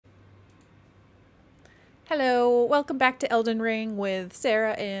Hello, welcome back to Elden Ring with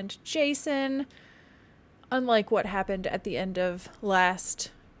Sarah and Jason. Unlike what happened at the end of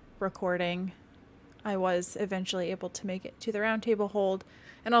last recording, I was eventually able to make it to the round table hold,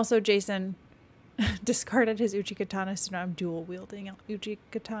 and also Jason discarded his Uchi katana, so now I'm dual wielding Uchi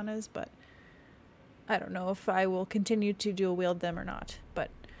katanas, but I don't know if I will continue to dual wield them or not, but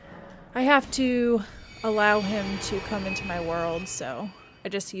I have to allow him to come into my world, so I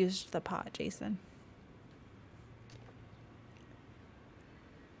just used the pot, Jason.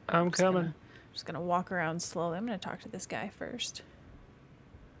 I'm coming. Just gonna walk around slowly. I'm gonna talk to this guy first.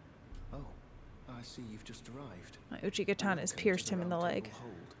 Oh, I see you've just arrived. My Uchi katana has pierced him in the leg.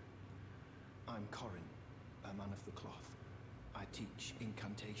 I'm Corin, a man of the cloth. I teach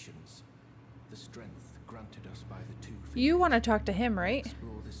incantations. The strength granted us by the two. You want to talk to him, right?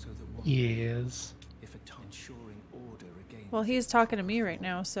 Yes. If ensuring order again. Well, he's talking to me right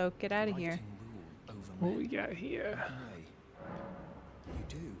now, so get out of here. What we got here? You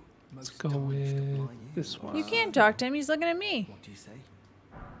do. Let's go with this one. You can't talk to him. He's looking at me. What do you say?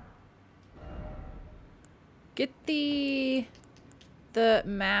 Get the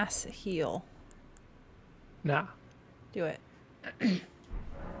mass heal. Nah. Do it. May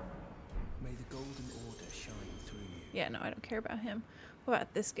the golden order shine through you. Yeah, no, I don't care about him. What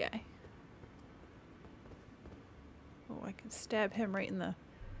about this guy? Oh, I can stab him right in the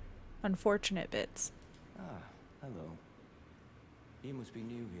unfortunate bits. Ah, hello. You must be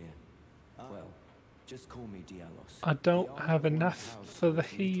new here. Well, just call me Dialos. I don't have enough for the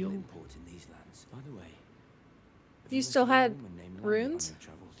heal. By the way, You still had runes?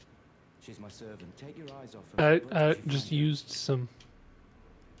 She's my servant. Take your eyes off her. I just used some.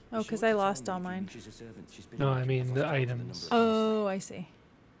 Oh, because I lost all mine. No, I mean the items. Oh, I see.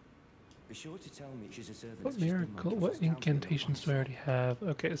 Be sure to tell me she's a servant. What miracle? What incantations do I already have?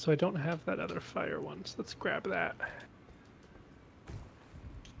 Okay, so I don't have that other fire one, so let's grab that.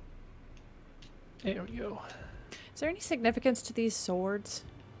 There we go. Is there any significance to these swords?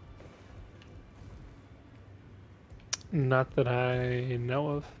 Not that I know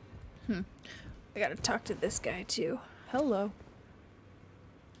of. I gotta talk to this guy too. Hello.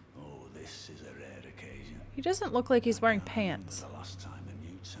 Oh, this is a rare occasion. He doesn't look like he's wearing pants. The last time a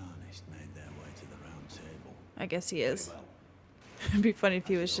new tarnished made their way to the round table. I guess he is. Well, It'd be funny if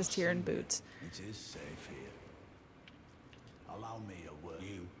he was just here in boots. it is safe here. Allow me a word.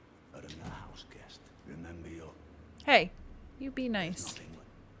 You are a house guest. Remember your Hey, you be nice. nothing.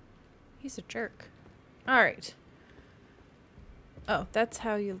 He's a jerk. Alright. Oh, that's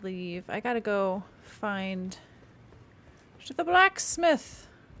how you leave. I gotta go find the blacksmith.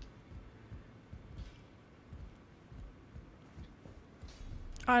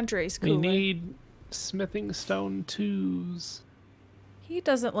 Andre's cooler. We need smithing stone 2s. He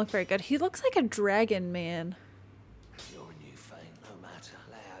doesn't look very good. He looks like a dragon man. You're a new fame, no matter.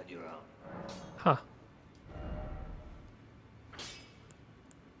 Lay out your own. Huh.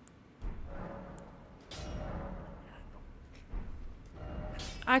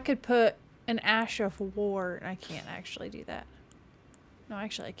 I could put an ash of war, and I can't actually do that. No,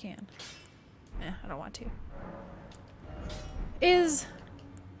 actually I can. I don't want to. Is...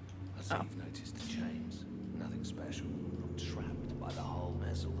 I see you've noticed the chains. Nothing special. I'm trapped by the whole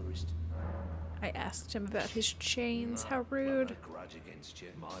mess of the wrist. I asked him about his chains. How rude. I grudge against you.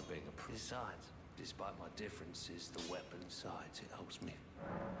 My being a besides, despite my differences, the weapon sides, it helps me.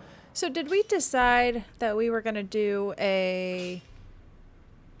 So did we decide that we were going to do a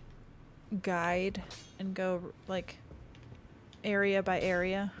guide and go like area by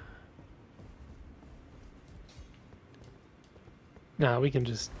area? Nah, we can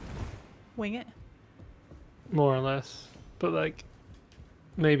just Wing it? more or less. But like,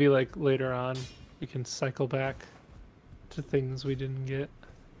 maybe like later on, we can cycle back to things we didn't get.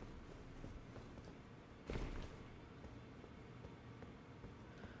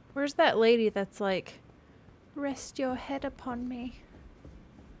 Where's that lady that's like, rest your head upon me?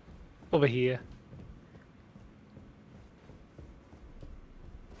 Over here.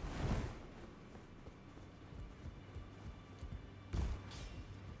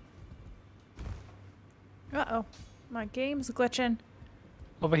 Uh-oh. My game's glitching.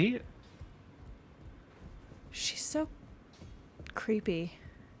 Over here. She's so creepy.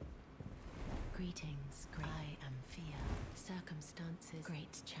 Greetings, I am Fia. Circumstances,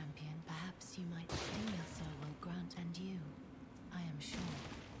 great champion. Perhaps you might think so will grant, and you, I am sure,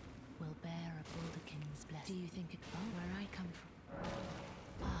 will bear a Baldurking's blessing. Do you think it? Oh, where I come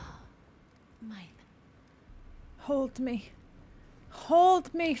from. Ah, mine. Hold me.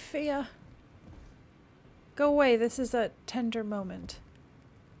 Hold me, Fia. Go away. This is a tender moment.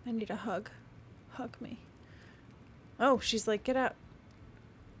 I need a hug. Hug me. Oh, she's like, get out.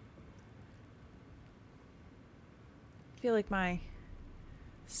 I feel like my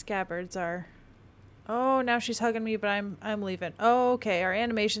scabbards are... Oh, now she's hugging me, but I'm leaving. Oh, okay, our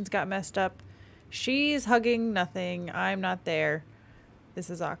animations got messed up. She's hugging nothing. I'm not there. This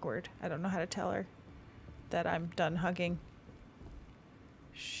is awkward. I don't know how to tell her that I'm done hugging.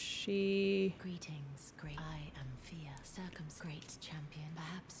 She... Greetings, great. I am Fia, great champion.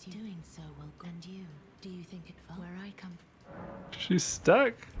 Perhaps you doing so will. And you, do you think it fell where I come from? She's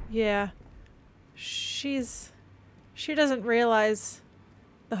stuck. Yeah. She doesn't realize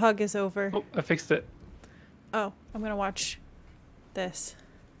the hug is over. Oh, I fixed it. Oh, I'm gonna watch this.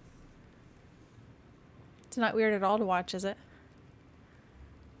 It's not weird at all to watch, is it?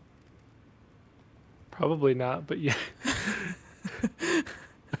 Probably not, but yeah.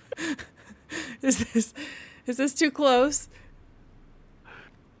 Is this too close?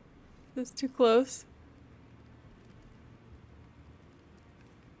 Is this too close?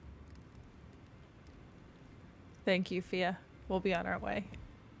 Thank you, Fia. We'll be on our way.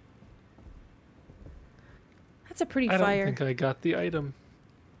 That's a pretty I fire. don't think I got the item.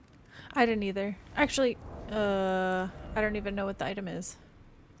 I didn't either. Actually, I don't even know what the item is.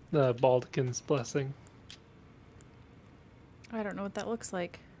 The Baldkin's Blessing. I don't know what that looks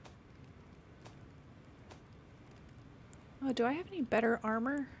like. Oh, do I have any better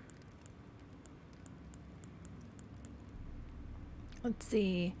armor? Let's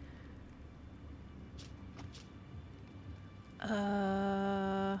see.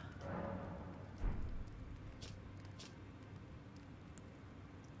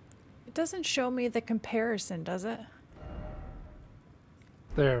 It doesn't show me the comparison, does it?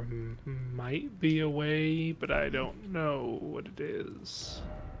 There might be a way, but I don't know what it is.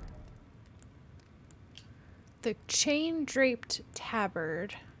 The chain draped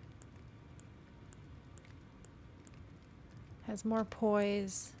tabard has more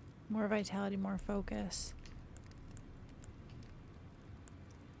poise, more vitality, more focus.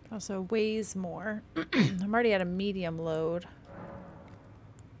 Also weighs more. I'm already at a medium load.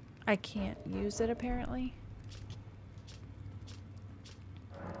 I can't use it apparently.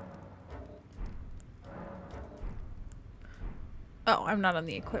 Oh, I'm not on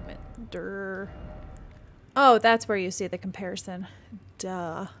the equipment. Durr. Oh, that's where you see the comparison.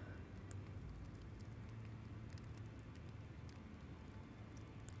 Duh.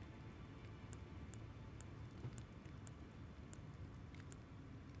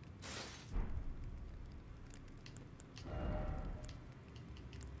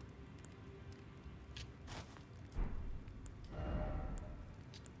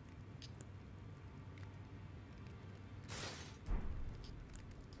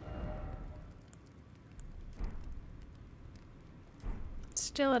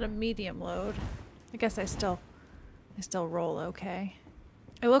 Still at a medium load. I guess I still roll okay.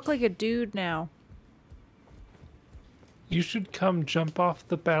 I look like a dude now. You should come jump off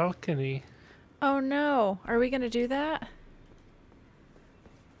the balcony. Oh no. Are we gonna do that?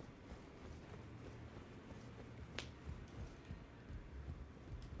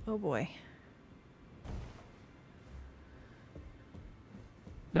 Oh boy.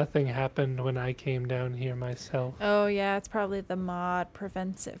 Nothing happened when I came down here myself. Oh yeah, it's probably the mod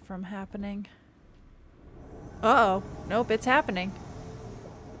prevents it from happening. Uh-oh. Nope, it's happening.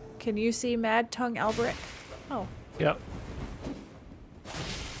 Can you see Mad Tongue Alberic? Oh. Yep.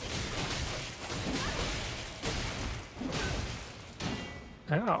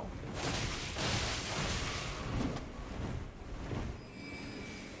 Ow.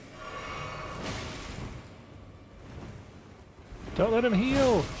 Don't let him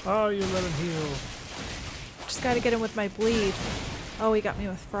heal. Oh, you let him heal. Just gotta get him with my bleed. Oh, he got me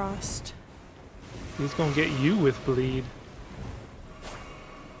with frost. He's gonna get you with bleed.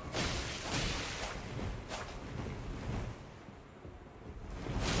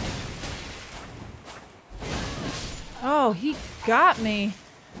 Oh, he got me.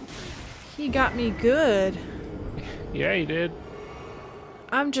 He got me good. Yeah, he did.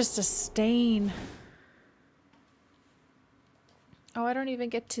 I'm just a stain. Oh, I don't even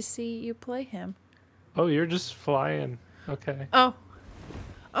get to see you play him. Oh, you're just flying. Okay. Oh.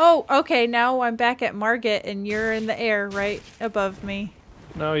 Oh, okay, now I'm back at Margit and you're in the air right above me.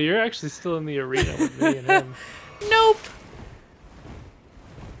 No, you're actually still in the arena with me and him. Nope.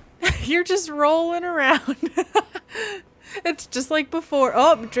 You're just rolling around. It's just like before.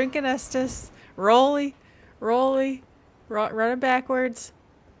 Oh, I'm drinking Estus. Rolly. Running backwards.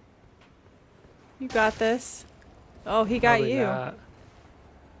 You got this. Oh, he got Probably you. not.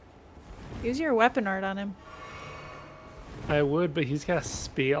 Use your weapon art on him. I would, but he's got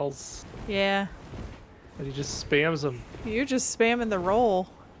spells. Yeah. And he just spams them. You're just spamming the roll.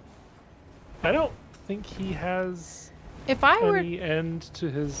 I don't think he has If I were any end to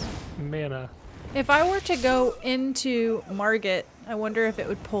his mana. if I were to go into Margit, I wonder if it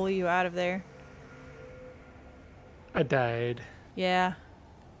would pull you out of there. I died. Yeah.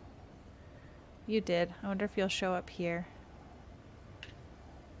 You did. I wonder if you'll show up here.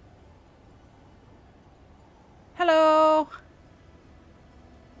 Hello.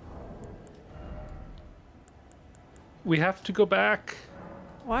 We have to go back.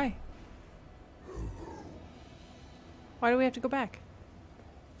 Why? Why do we have to go back?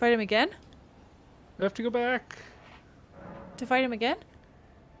 Fight him again? We have to go back. To fight him again?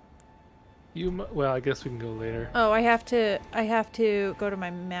 Well, I guess we can go later. Oh, I have to go to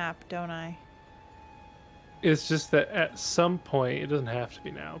my map, don't I? It's just that at some point, it doesn't have to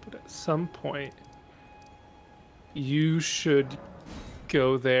be now, but at some point, you should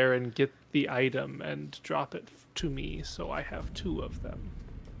go there and get the item and drop it to me, so I have 2 of them.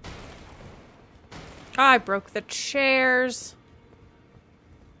 I broke the chairs.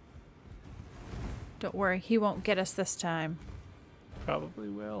 Don't worry, he won't get us this time. Probably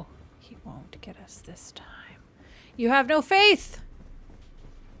will. He won't get us this time. You have no faith!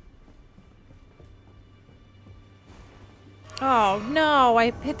 Oh no,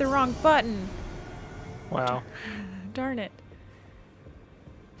 I hit the wrong button. Wow. Darn it.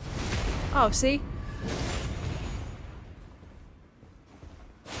 Oh, see?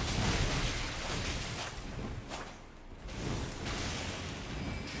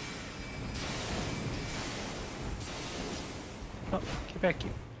 Oh, get back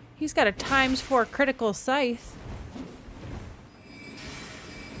here. He's got a ×4 critical scythe.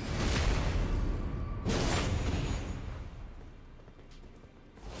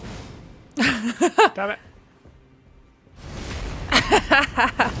 Damn it.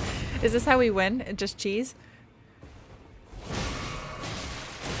 Is this how we win? Just cheese?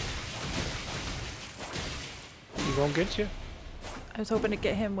 He won't get you. I was hoping to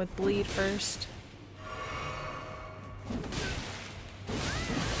get him with bleed first.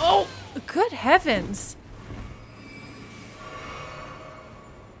 Oh, good heavens.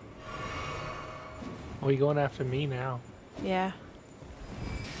 Oh, you going after me now? Yeah.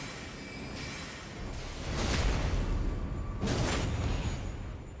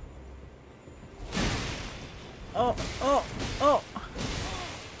 Oh, oh, oh.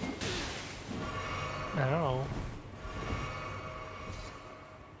 Ow.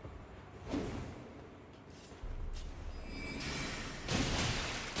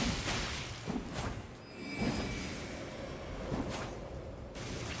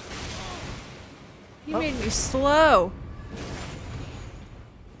 You made me slow.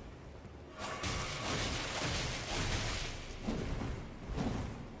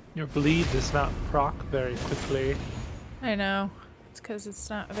 Your bleed does not proc very quickly. I know. It's because it's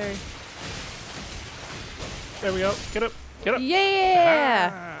not very... There we go. Get up. Get up.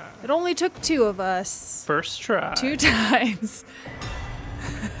 Yeah! Ah. It only took 2 of us. First try. 2 times.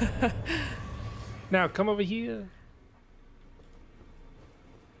 Now come over here.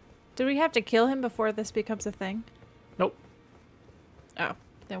 Did we have to kill him before this becomes a thing? Nope. Oh.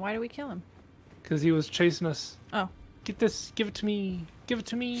 Then why do we kill him? Because he was chasing us. Oh. Get this. Give it to me. Give it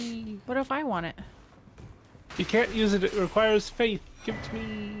to me. What if I want it? You can't use it. It requires faith. Give it to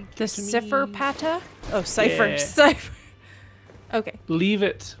me. Give The it to me. Cipher Pata? Oh, Cipher. Yeah. Cipher. Okay. Leave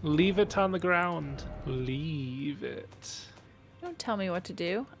it. Leave it on the ground. Leave it. Don't tell me what to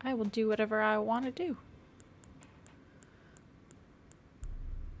do. I will do whatever I want to do.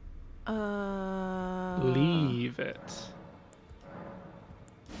 Leave it.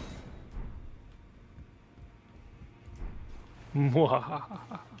 Mwah.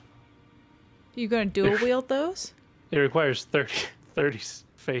 You gonna dual wield those? It requires 30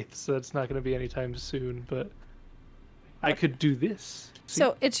 faith, so that's not going to be anytime soon, but I could do this. See?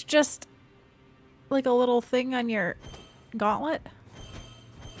 So it's just like a little thing on your gauntlet?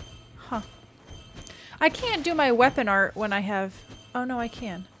 Huh. I can't do my weapon art when I have... Oh no, I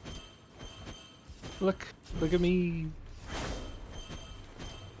can. Look at me.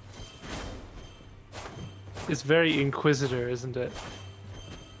 It's very Inquisitor, isn't it?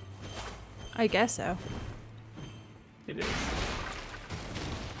 I guess so. It is.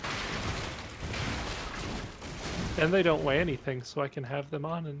 And they don't weigh anything, so I can have them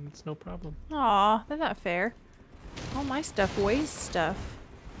on and it's no problem. Aw, that's not fair. All my stuff weighs stuff.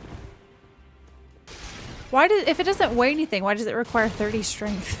 Why does... If it doesn't weigh anything, why does it require 30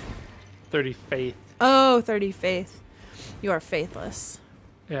 strength? 30 faith. Oh, 30 faith. You are faithless.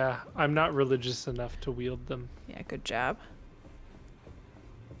 Yeah, I'm not religious enough to wield them. Yeah, good job.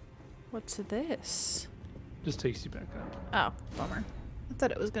 What's this? Just takes you back up. Oh, bummer. I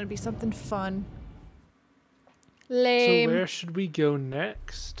thought it was going to be something fun. So Lame. where should we go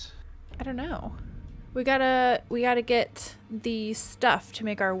next? I don't know. We gotta get the stuff to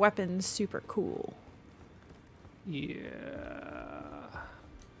make our weapons super cool. Yeah.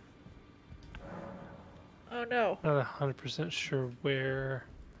 Oh no. Not 100% sure where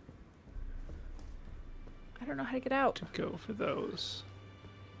I don't know how to get out. to go for those.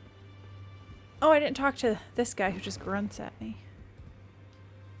 Oh, I didn't talk to this guy who just grunts at me.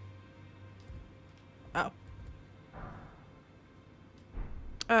 Oh.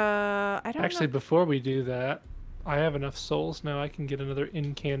 I don't Actually, know. before we do that, I have enough souls now I can get another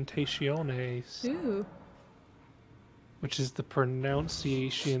incantationes, Ooh. which is the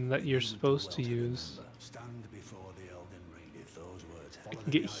pronunciation that you're supposed to use. Stand before the Elden Ring if those words follow can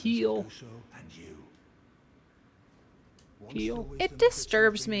the get guidance of heal. Uso and you. Once Heal. the wisdom It puts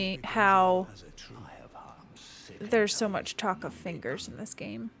disturbs your me finger how as a true- I have harmed sick there's so much talk of fingers in this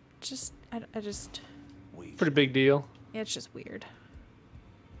game. Just, I just, weak. Pretty big deal. yeah, it's just weird.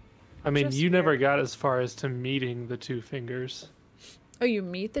 I mean, Just you never weird. got as far as to meeting the two fingers. Oh, you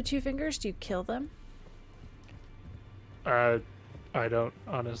meet the two fingers? Do you kill them? I don't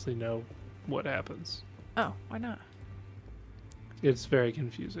honestly know what happens. Oh, why not? It's very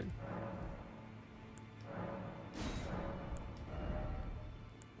confusing.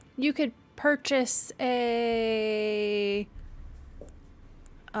 You could purchase a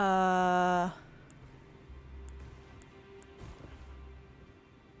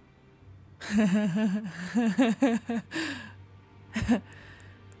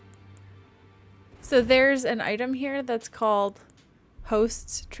So there's an item here that's called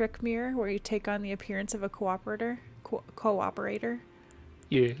Host's Trick Mirror, where you take on the appearance of a cooperator.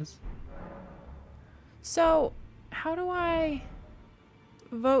 Yes. So, how do I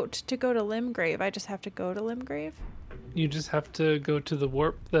vote to go to Limgrave? I just have to go to Limgrave? You just have to go to the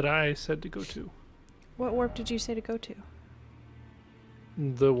warp that I said to go to. What warp did you say to go to?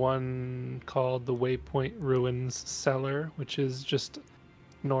 The one called the Waypoint Ruins Cellar, which is just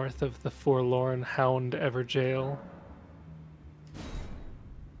north of the Forlorn Hound Everjail.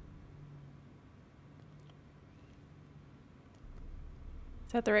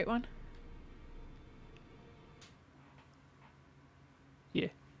 Is that the right one? Yeah.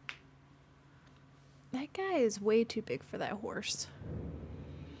 That guy is way too big for that horse.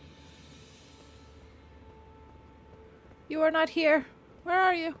 You are not here. Where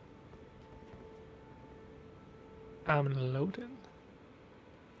are you? I'm loading.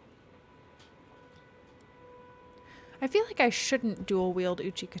 I feel like I shouldn't dual wield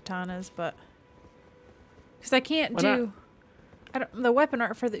Uchi katanas, but because I can't Why not? do. I don't. The weapon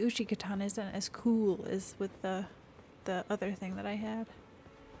art for the Uchi katana isn't as cool as with the other thing that I had.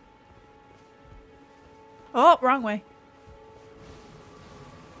 Oh, wrong way.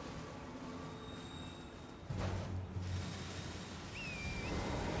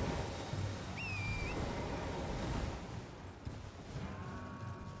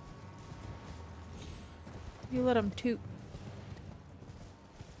 You let him toot.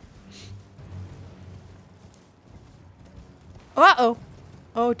 Uh-oh.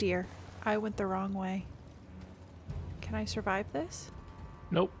 Oh dear. I went the wrong way. Can I survive this?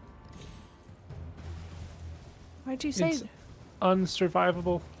 Nope. Why'd you say It's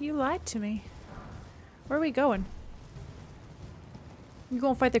unsurvivable. You lied to me. Where are we going? You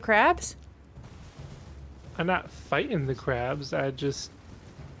gonna fight the crabs? I'm not fighting the crabs. I just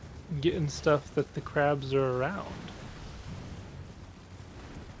getting stuff that the crabs are around.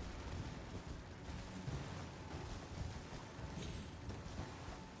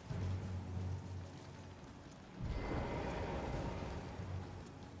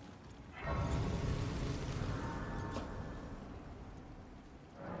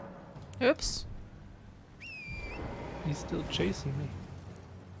 Oops. He's still chasing me.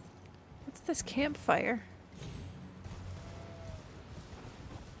 What's this campfire?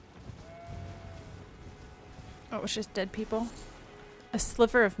 Oh, it was just dead people? A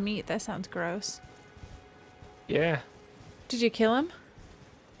sliver of meat. That sounds gross. Yeah. Did you kill him?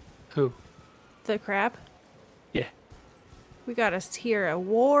 Who? The crab? Yeah. We got us here a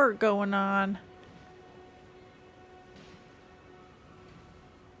war going on.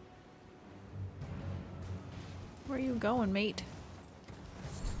 Where are you going, mate?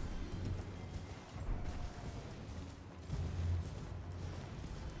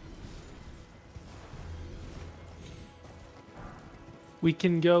 We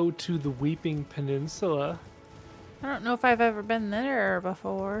can go to the Weeping Peninsula. I don't know if I've ever been there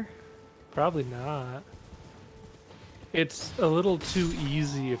before. Probably not. It's a little too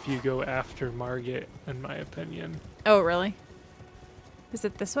easy if you go after Margit, in my opinion. Oh, really? Is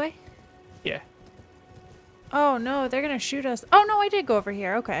it this way? Yeah. Oh, no, they're gonna shoot us. Oh, no, I did go over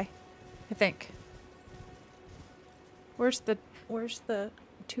here. Okay. I think. Where's the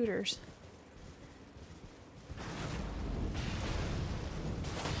tutors?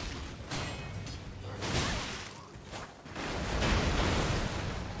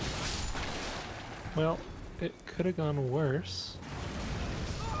 Well, it could have gone worse.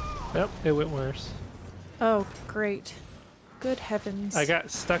 Yep, it went worse. Oh, great. Good heavens. I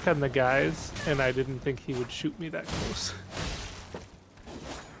got stuck on the guys, and I didn't think he would shoot me that close.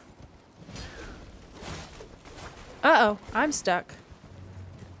 Uh-oh, I'm stuck.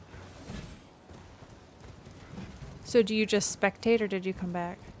 So do you just spectate or did you come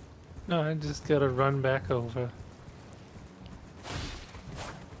back? No, I just gotta run back over.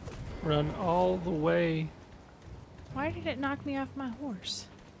 Run all the way. Why did it knock me off my horse?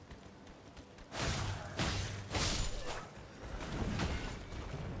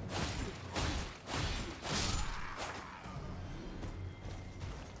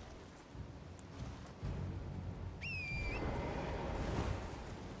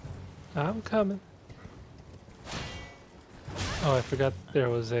 I'm coming. Oh, I forgot there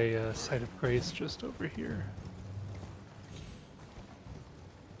was a site of grace just over here.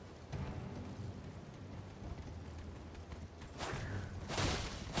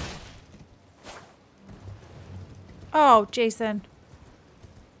 Oh, Jason.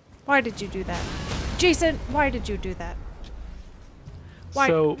 Why did you do that? Jason, why did you do that? Why?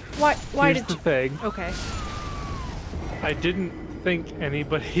 So, why here's did the you? thing. Okay. I didn't think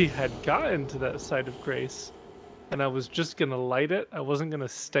anybody had gotten to that site of grace, and I was just gonna light it. I wasn't gonna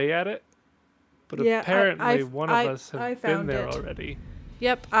stay at it, but Yeah, apparently one of us I had been found there it. already.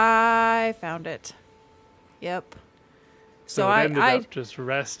 Yep, I found it. Yep. So it ended I up just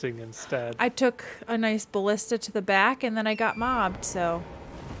resting instead. I took a nice ballista to the back and then I got mobbed. So,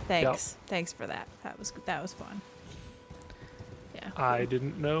 thanks. Thanks for that. That was fun. Yeah. I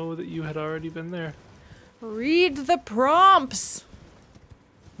didn't know that you had already been there. Read the prompts.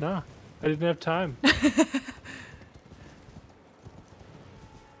 No, I didn't have time. I'm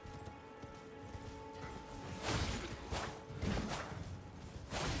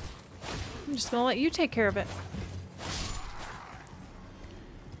just gonna let you take care of it.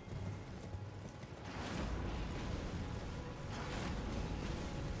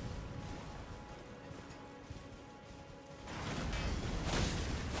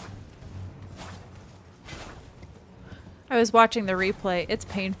 I was watching the replay. It's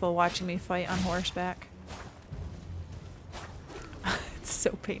painful watching me fight on horseback. It's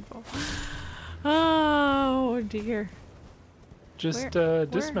so painful. Oh dear. Just Where?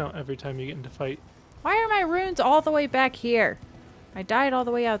 dismount every time you get into fight. Why are my runes all the way back here? I died all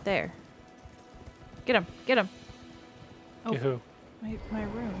the way out there. Get him. Get him. Oh, Get who? my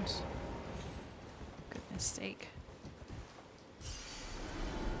runes. Goodness sake.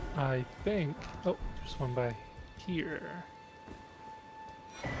 I think. Oh, there's one by here.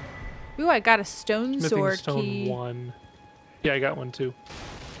 Ooh, I got a stone Smithing sword stone key. 1. Yeah, I got one too.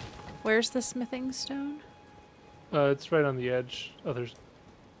 Where's the smithing stone? It's right on the edge. Oh, there's.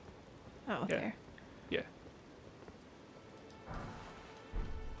 Oh, Yeah. there. Yeah.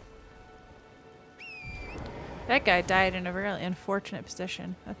 That guy died in a really unfortunate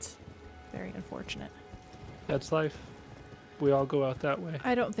position. That's very unfortunate. That's life. We all go out that way.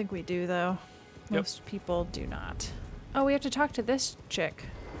 I don't think we do, though. Yep. Most people do not. Oh, we have to talk to this chick.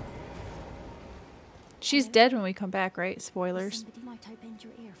 She's dead when we come back, right? Spoilers.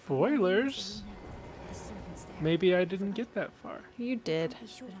 Spoilers? Maybe I didn't get that far. You did. But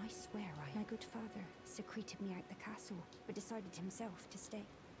I swear my good father secreted me out the castle, but decided himself to stay.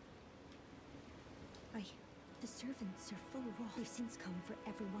 The servants are full wrath. They've since come for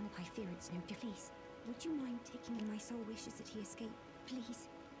everyone. I fear it's no different. Please, would you mind taking in my soul wishes that he escape? Please.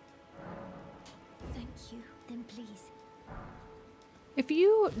 Thank you. Then please. If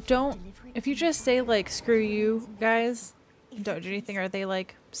you don't, if you just say like, screw you guys, and don't do anything, are they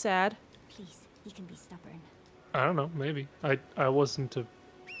like sad? Please, he can be stubborn. I don't know. Maybe. I wasn't a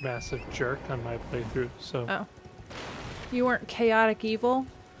massive jerk on my playthrough, so. Oh. You weren't chaotic evil?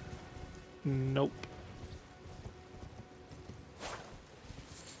 Nope.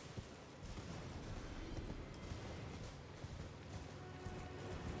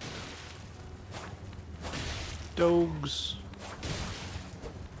 Dogs.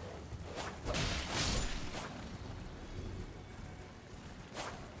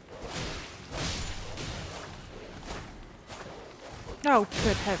 Oh,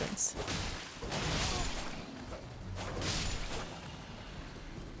 good heavens.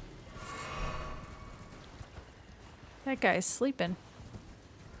 That guy's sleeping.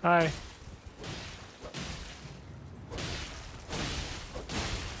 Hi.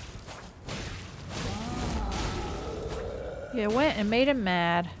 You went and made him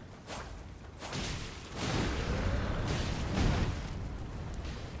mad.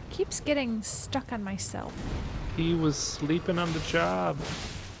 Keeps getting stuck on myself. He was sleeping on the job.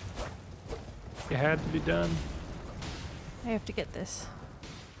 It had to be done. I have to get this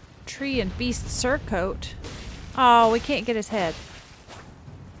tree and beast surcoat. Oh, we can't get his head.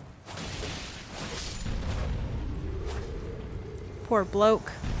 Poor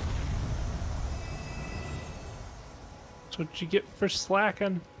bloke. That's what you get for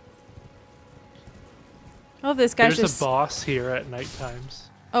slacking. Oh, this guy's There's just... a boss here at night times.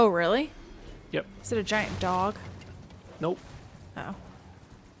 Oh, really? Yep. Is it a giant dog? Nope. Oh.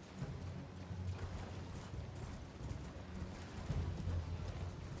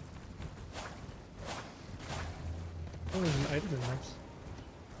 Oh, there's an item in this.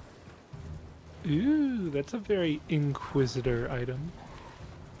 Ooh, that's a very Inquisitor item.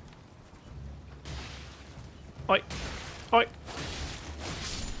 Oi! Oi!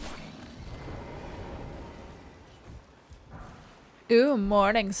 Ooh,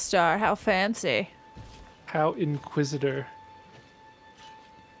 morning star. How fancy. How Inquisitor.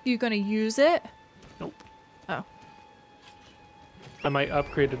 You gonna use it? Nope. Oh. I might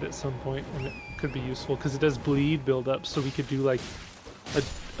upgrade it at some point, and it could be useful, because it does bleed build up, so we could do like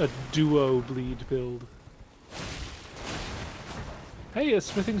a duo bleed build. Hey, a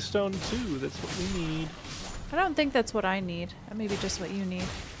smithing stone too, that's what we need. I don't think that's what I need. That may be just what you need.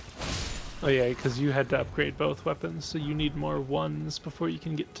 Oh yeah, because you had to upgrade both weapons, so you need more ones before you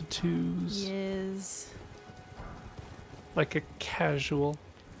can get to twos. Yes. Like a casual.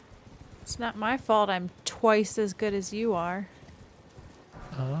 It's not my fault I'm twice as good as you are.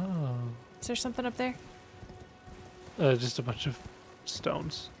 Oh. Is there something up there? Just a bunch of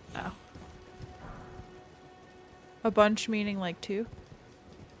stones. Oh. A bunch meaning like two?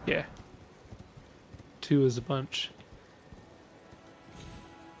 Yeah. Two is a bunch.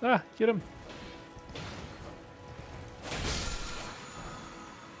 Ah, get him.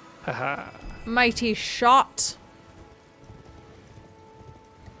 Haha. Mighty shot.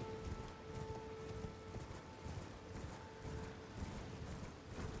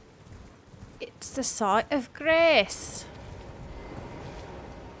 It's the site of grace.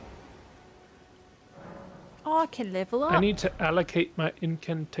 Oh, I can level up. I need to allocate my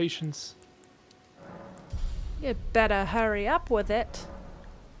incantations. You better hurry up with it.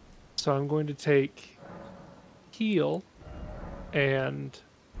 So I'm going to take heal and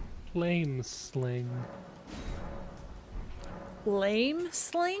flame sling. Flame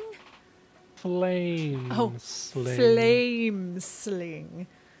sling? Flame Oh, sling. flame sling.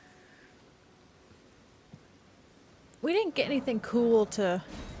 We didn't get anything cool to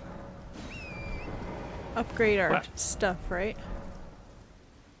upgrade our What? stuff, right?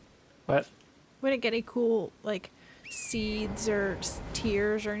 What? We didn't get any cool, like, seeds or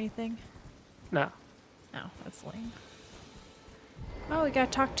tears or anything? No. No, that's lame. Oh, we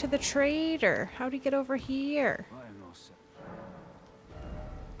gotta talk to the trader. How'd he get over here?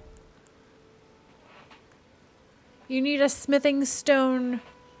 You need a smithing stone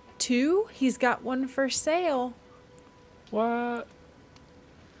too? He's got one for sale. What?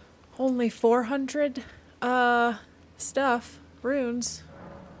 Only 400 stuff. Runes.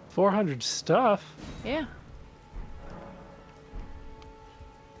 400 stuff? Yeah.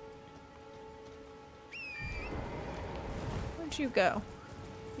 Where'd you go?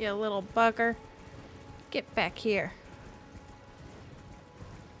 You little bugger. Get back here.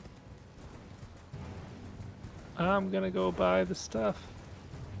 I'm gonna go buy the stuff.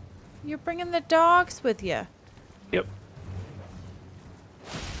 You're bringing the dogs with you. Yep.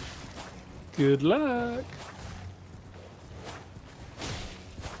 Good luck.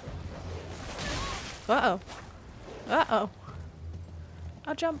 Uh-oh. Uh-oh.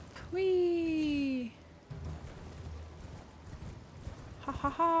 I'll jump. Whee! Ha ha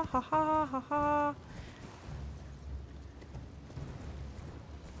ha ha ha ha ha.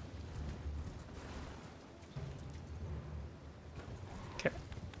 Okay.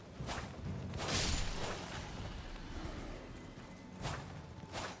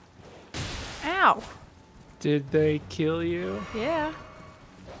 Ow! Did they kill you? Yeah.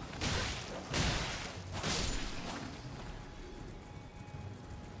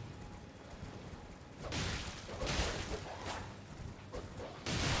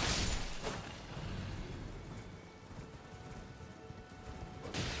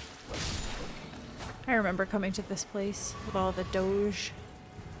 I remember coming to this place with all the doge.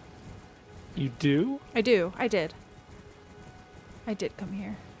 You do? I do. I did. I did come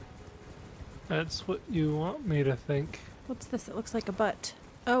here. That's what you want me to think. What's this? It looks like a butt.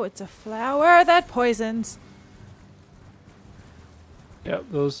 Oh, it's a flower that poisons. Yep,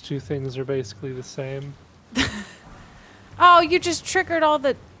 those two things are basically the same. Oh, you just triggered all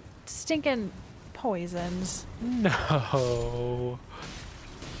the stinking poisons. No.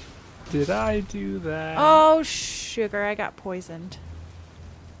 Did I do that? Oh, sugar, I got poisoned.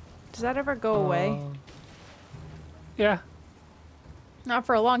 Does that ever go away? Yeah, Not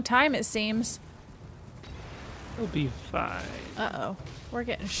for a long time, it seems. it'll be fine. Uh-oh. We're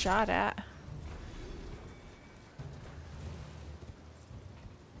getting shot at.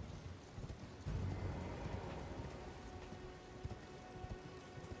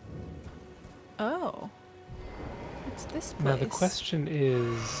 Oh. What's this place? Now the question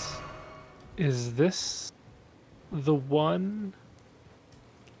is this the one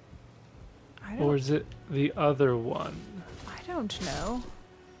I or don't, is it the other one? I don't know.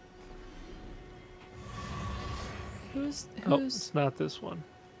 Who's Oh, it's not this one.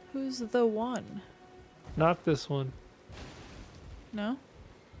 who's the one? Not this one. No?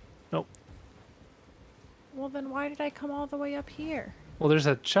 Nope. Well, then why did I come all the way up here? Well, there's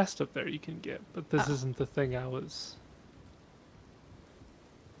a chest up there you can get, but this Oh. isn't the thing I was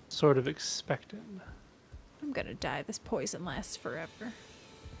sort of expecting. I'm gonna die. This poison lasts forever.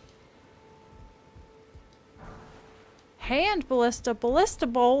 Hand ballista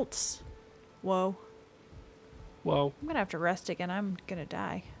bolts. Whoa. Whoa. I'm gonna have to rest again. I'm gonna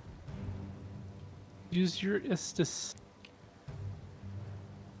die. Use your istis.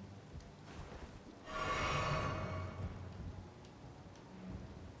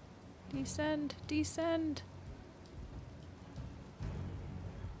 Descend, descend.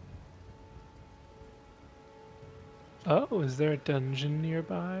 Oh, is there a dungeon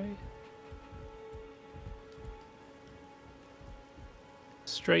nearby?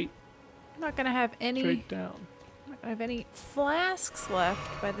 Straight I'm not gonna have any. straight down. I'm not gonna have any flasks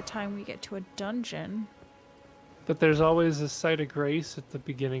left by the time we get to a dungeon. But there's always a site of grace at the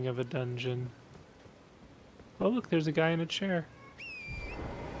beginning of a dungeon. Oh look, there's a guy in a chair.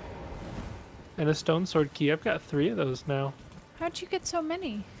 And a stone sword key. I've got 3 of those now. How'd you get so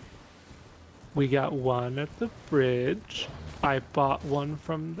many? We got one at the bridge. I bought one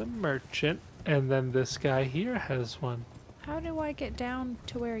from the merchant. And then this guy here has one. How do I get down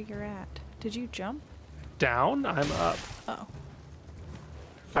to where you're at? Did you jump? Down? I'm up. Oh.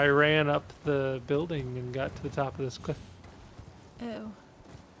 I ran up the building and got to the top of this cliff. Oh.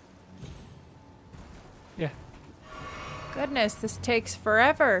 Yeah. Goodness, this takes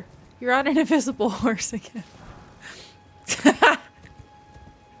forever. You're on an invisible horse again.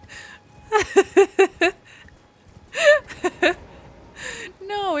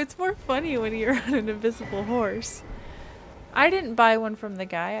 No, it's more funny when you're on an invisible horse. I didn't buy one from the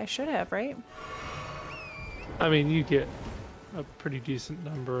guy. I should have, right? I mean, you get a pretty decent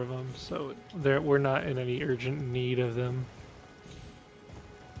number of them, so we're not in any urgent need of them.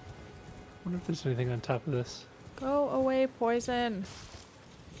 I wonder if there's anything on top of this. Go away, poison.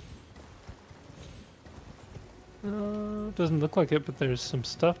 Doesn't look like it, but there's some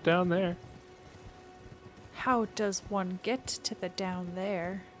stuff down there. How does one get to the down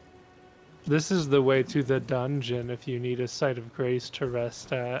there? This is the way to the dungeon if you need a site of grace to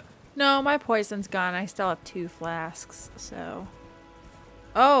rest at. No, my poison's gone. I still have 2 flasks, so...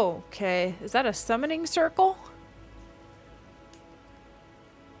 Oh, okay. Is that a summoning circle?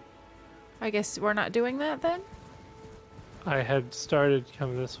 I guess we're not doing that then? I had started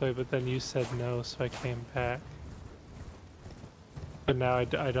coming this way, but then you said no, so I came back. But now I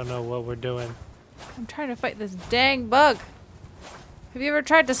don't know what we're doing. I'm trying to fight this dang bug. Have you ever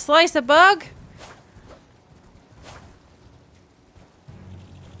tried to slice a bug?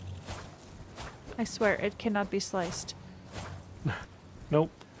 I swear, it cannot be sliced.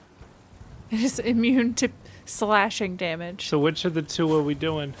 Nope. It is immune to slashing damage. So which of the 2 are we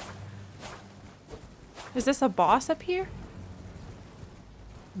doing? Is this a boss up here?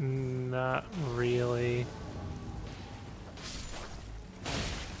 Not really.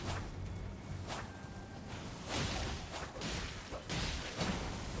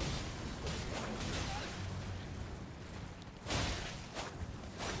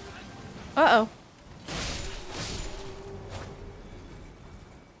 Uh-oh.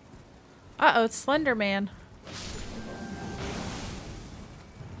 Uh-oh, it's Slender Man.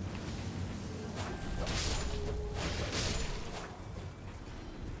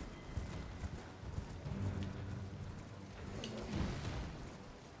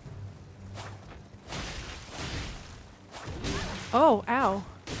 Oh, ow.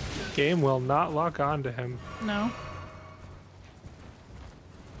 Game will not lock onto him. No.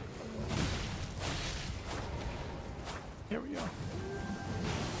 Here we go.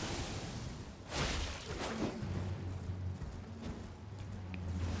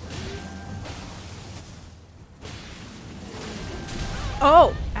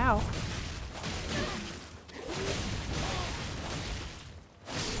 Oh! Ow.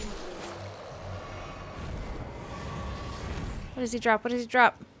 What does he drop? What does he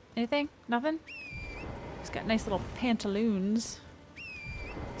drop? Anything? Nothing? He's got nice little pantaloons.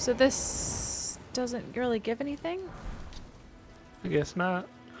 So this doesn't really give anything? I guess not.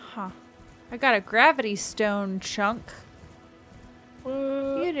 Huh. I got a gravity stone chunk. What?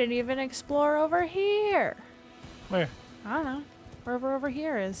 You didn't even explore over here. Where? I don't know. Wherever over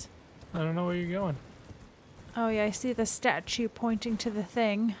here is. I don't know where you're going. Oh yeah, I see the statue pointing to the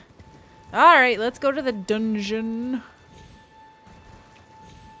thing. Alright, let's go to the dungeon.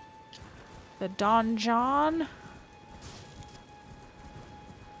 The donjon.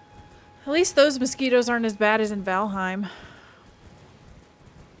 At least those mosquitoes aren't as bad as in Valheim.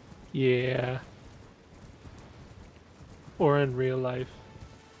 Yeah. Or in real life.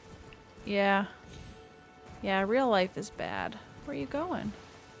 Yeah. Yeah, real life is bad. Where are you going?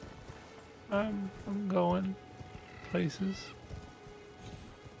 I'm going places.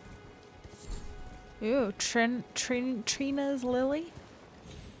 Ooh, Trina's Lily?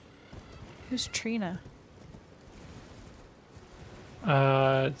 Who's Trina?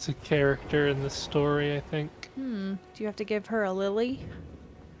 It's a character in the story, I think. Do you have to give her a lily?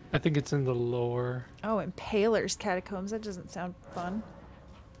 I think it's in the lore. Oh, Impaler's Catacombs. That doesn't sound fun.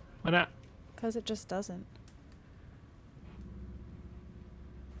 Why not? Because it just doesn't.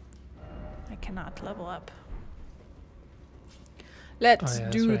 I cannot level up. Let's yeah,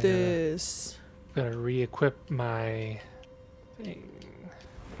 that's do right, this. Gotta re-equip my thing.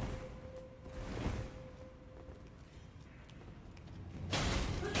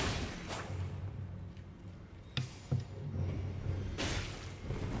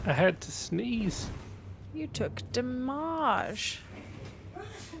 I had to sneeze. You took damage.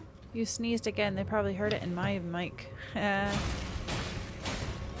 You sneezed again. They probably heard it in my mic. I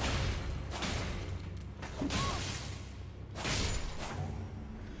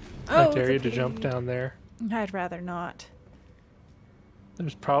Oh, dare you the to jump pig. down there. I'd rather not.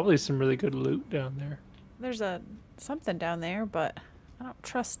 There's probably some really good loot down there. There's something down there, but I don't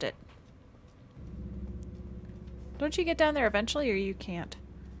trust it. Don't you get down there eventually, or you can't?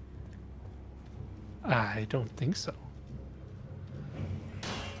 I don't think so.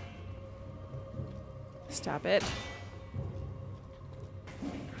 Stop it.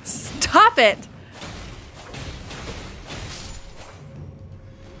 Stop it!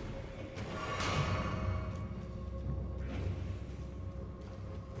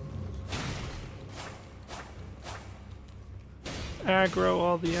 Aggro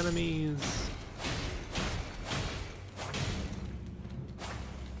all the enemies.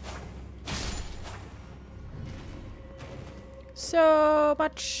 So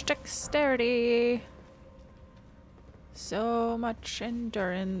much dexterity. So much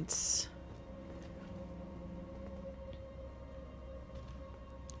endurance.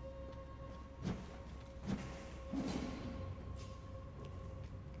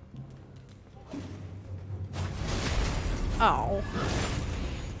 Oh.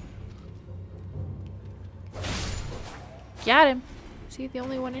 Got him. Is he the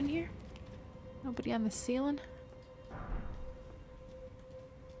only one in here? Nobody on the ceiling?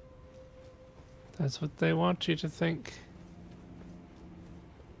 That's what they want you to think.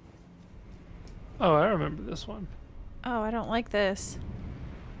 Oh, I remember this one. Oh, I don't like this.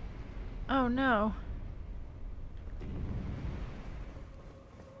 Oh no.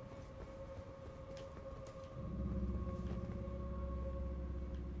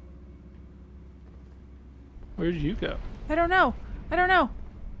 Where did you go? I don't know. I don't know.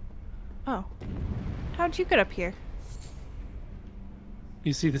 Oh. How'd you get up here?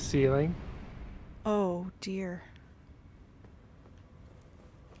 You see the ceiling? Oh dear.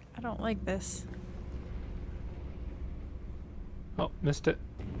 I don't like this. Oh, missed it.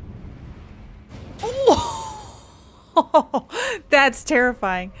 Oh, that's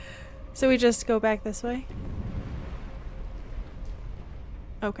terrifying. So we just go back this way?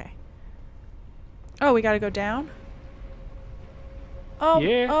 Okay. Oh, we gotta go down? Oh,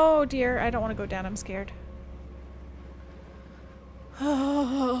 Yeah. Oh dear, I don't want to go down. I'm scared.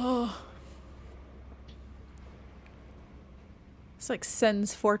 Oh. It's like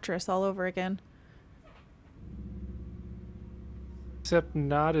Sen's Fortress all over again. Except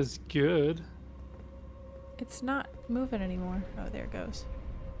not as good. It's not moving anymore. Oh, there it goes.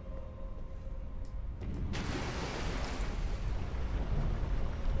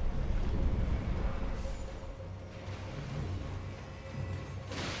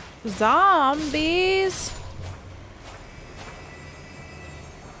 Zombies!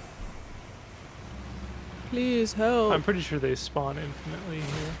 Please help. I'm pretty sure they spawn infinitely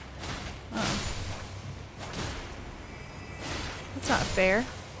here. Oh. That's not fair.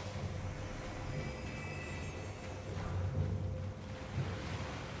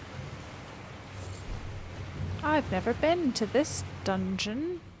 I've never been to this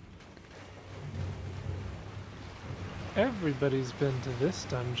dungeon. Everybody's been to this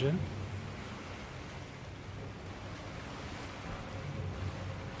dungeon.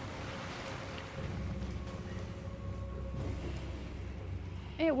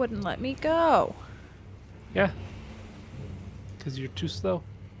 It wouldn't let me go. Yeah. Because you're too slow.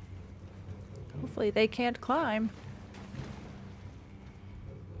 Hopefully they can't climb.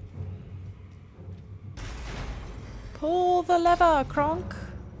 Pull the lever, Kronk.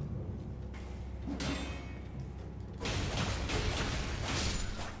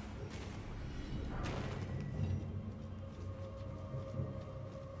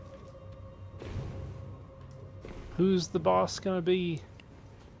 Who's the boss gonna be?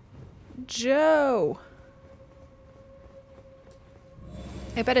 Joe.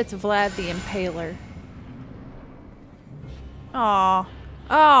 I bet it's Vlad the Impaler. Aw.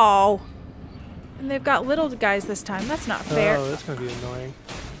 Oh. And they've got little guys this time. That's not fair. Oh, that's gonna be annoying.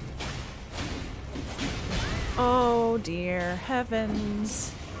 Oh dear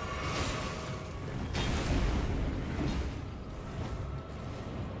heavens.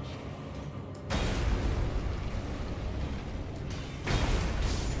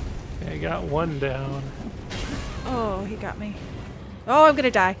 Okay, I got one down. Oh, he got me. Oh, I'm gonna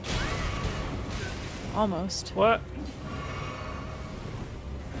die. Almost. What?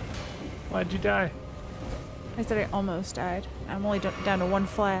 Why'd you die? I said I almost died. I'm only down to one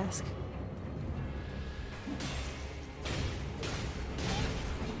flask.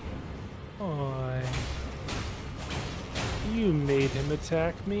 Oh, you made him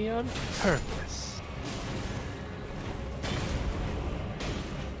attack me on purpose.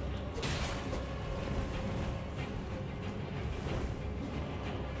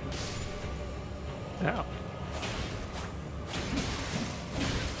 Ow.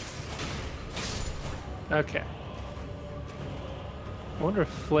 Okay. I wonder if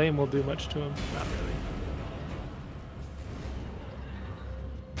flame will do much to him. Not really.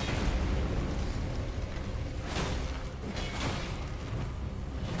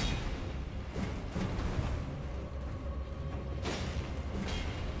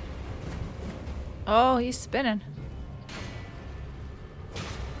 Oh, he's spinning.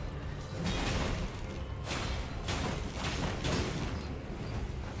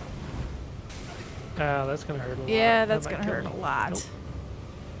 Ah, that's gonna hurt a lot. Yeah, That that's might gonna kill hurt me. a lot. Nope.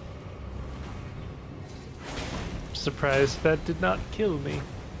 Surprised that did not kill me.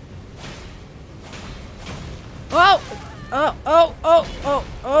 Oh! Oh, oh, oh, oh,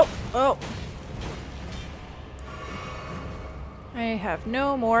 oh, oh. I have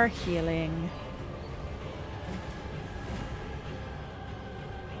no more healing.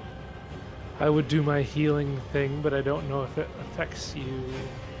 I would do my healing thing, but I don't know if it affects you.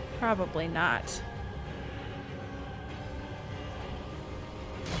 Probably not.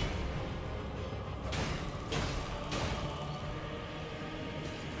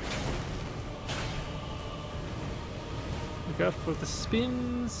 Look out for the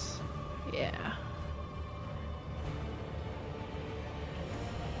spins. Yeah.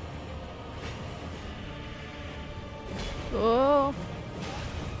 Oh.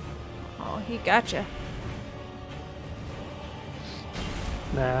 Oh, he gotcha.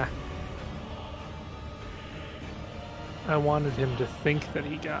 Nah. I wanted him to think that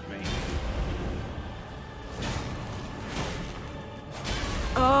he got me.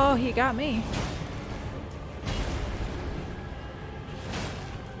 Oh, he got me.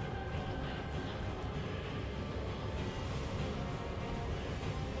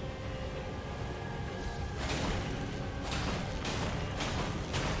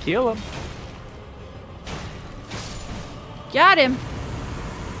 Kill him. Got him.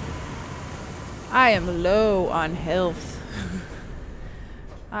 I am low on health.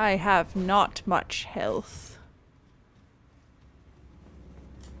 I have not much health.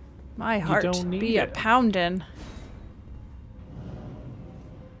 My heart don't need be a it. poundin'.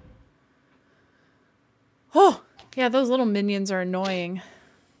 Oh, yeah, those little minions are annoying.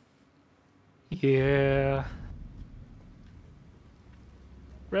 Yeah.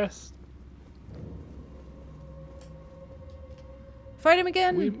 Rest. Fight him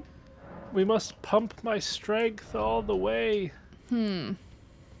again. We must pump my strength all the way.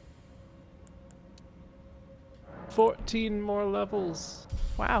 14 more levels.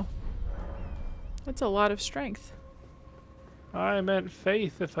 Wow. That's a lot of strength. I meant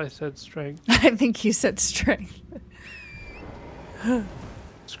faith if I said strength. I think you said strength.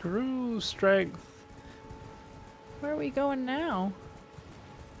 Screw strength. Where are we going now?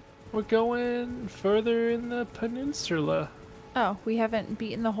 We're going further in the peninsula. Oh, we haven't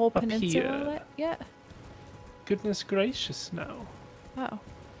beaten the whole Up peninsula here. yet? Goodness gracious, no. Oh.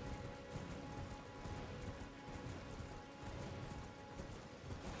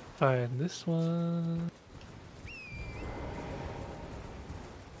 Find this one.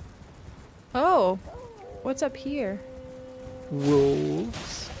 Oh. What's up here?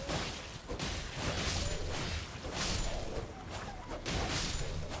 Wolves.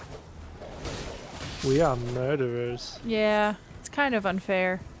 We are murderers. Yeah, it's kind of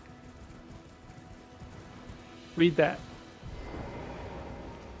unfair. Read that.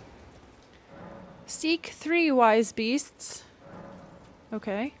 Seek 3 wise beasts.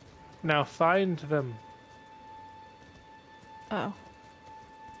 Okay. Now find them. Oh.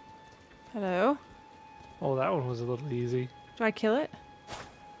 Hello? Oh, that one was a little easy. Do I kill it?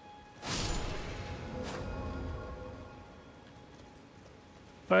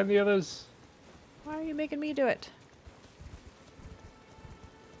 Find the others. Why are you making me do it?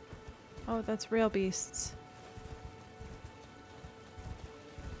 Oh, that's real beasts.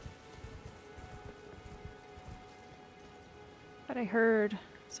 But I heard,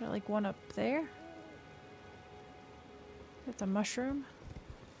 is there like one up there? That's a mushroom.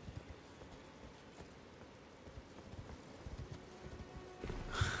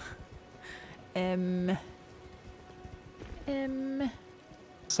 M.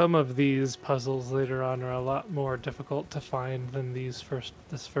 Some of these puzzles later on are a lot more difficult to find than this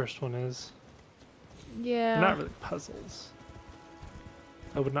first one is. Yeah. They're not really puzzles.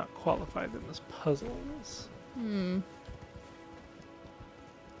 I would not qualify them as puzzles. Hmm.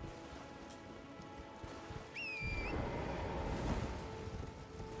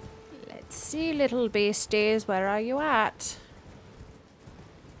 Let's see, little beasties, where are you at?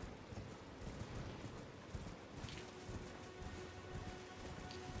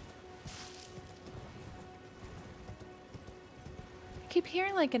 I keep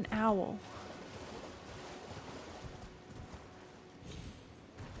hearing like an owl.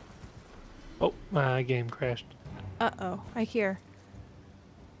 Oh, my game crashed. Uh-oh, I hear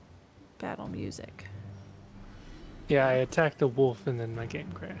battle music. Yeah, I attacked a wolf and then my game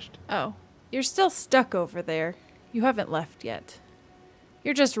crashed. Oh, you're still stuck over there. You haven't left yet.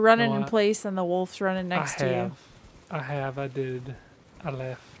 You're just running No, in place and the wolf's running next to you. I did. I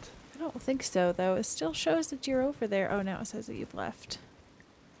left. I don't think so, though. It still shows that you're over there. Oh, now it says that you've left.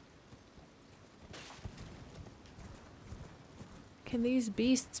 Can these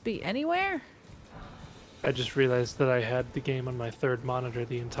beasts be anywhere? I just realized that I had the game on my third monitor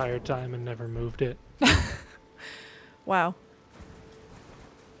the entire time and never moved it. Wow.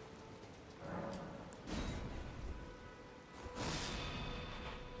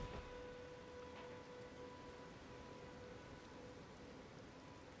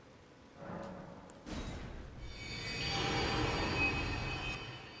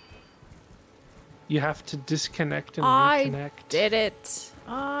 You have to disconnect and I reconnect. did it.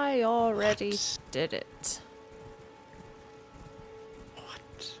 I already did it.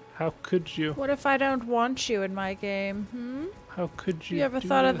 What? How could you? What if I don't want you in my game? Hmm? How could you? You ever do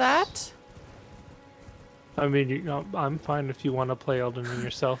thought of this? that? I mean, I'm fine if you want to play Elden Ring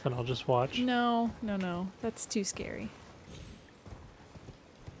yourself, and I'll just watch. No, no, no. That's too scary.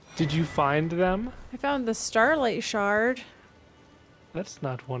 Did you find them? I found the Starlight Shard. That's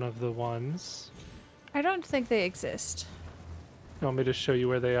not one of the ones. I don't think they exist. You want me to show you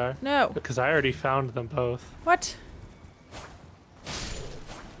where they are? No. Because I already found them both. What?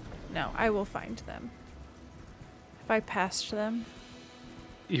 No, I will find them. Have I passed them?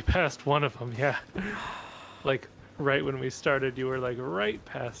 You passed one of them, yeah. Like, right when we started, you were like right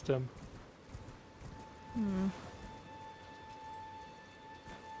past him. Hmm.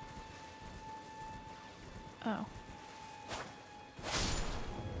 Oh.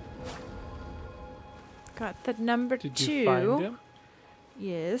 Got the number Did 2. you find him?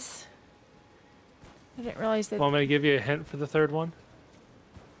 Yes. I didn't realize that. Want me to give you a hint for the third one?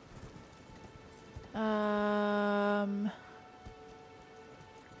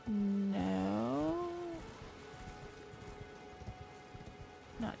 No.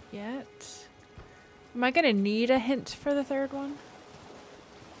 Not yet. Am I gonna need a hint for the third one?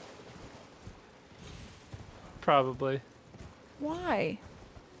 Probably. Why?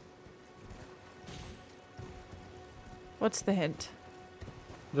 What's the hint?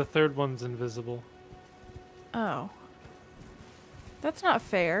 The third one's invisible. Oh. That's not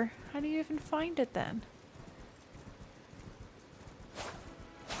fair. How do you even find it then?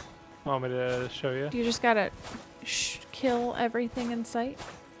 Want me to show you? You just gotta kill everything in sight?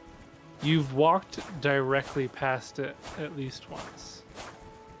 You've walked directly past it at least once.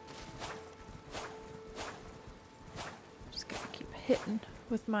 Just gotta keep hitting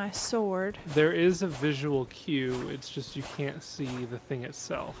with my sword. There is a visual cue, it's just you can't see the thing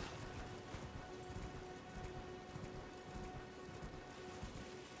itself.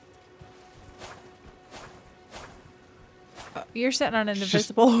 Oh, you're sitting on an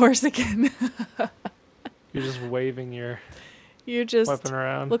invisible horse again. You're just waving your You just weapon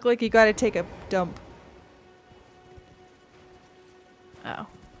around. look like you gotta take a dump. Oh.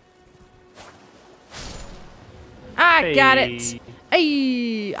 I got it!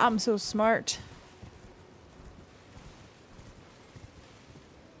 Hey, I'm so smart.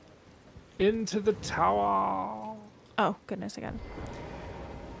 Into the tower. Oh, goodness, I got it.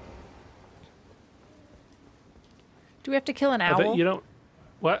 Do we have to kill an I owl? bet you don't.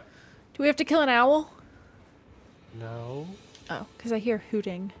 What? Do we have to kill an owl? No. Oh, because I hear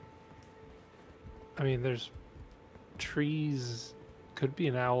hooting. I mean, there's trees. Could be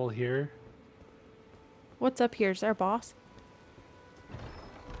an owl here. What's up here? Is our boss?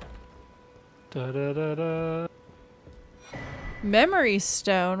 Da da da da. Memory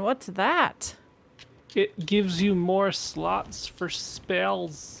stone. What's that? It gives you more slots for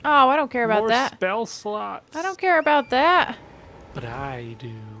spells. Oh, I don't care about more that. spell slots. I don't care about that. But I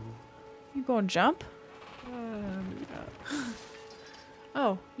do. You going to jump? Maybe not.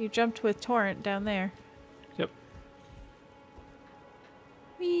 Oh, you jumped with Torrent down there. Yep.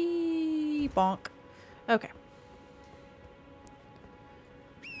 Wee bonk. Okay.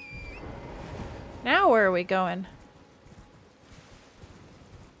 Now where are we going?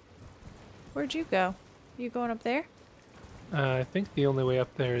 Where'd you go? You going up there? I think the only way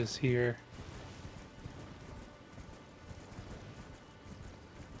up there is here.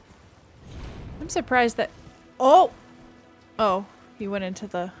 I'm surprised that... Oh! Oh, he went into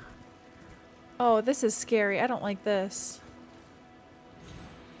the... Oh, this is scary. I don't like this.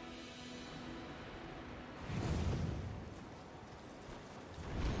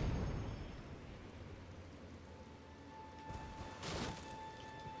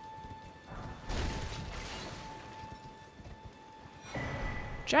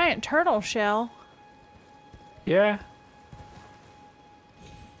 Giant turtle shell. Yeah.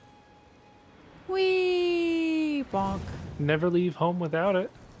 Wee bonk. Never leave home without it.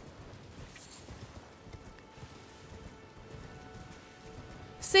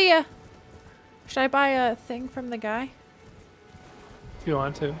 See ya. Should I buy a thing from the guy? If you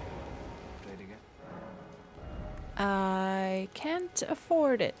want to. Trade again. I can't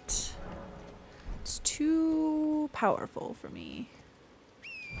afford it. It's too powerful for me.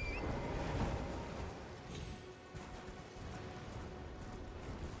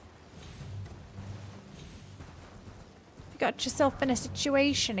 You got yourself in a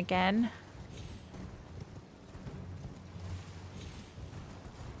situation again.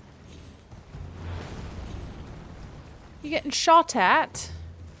 You getting shot at?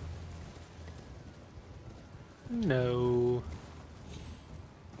 No.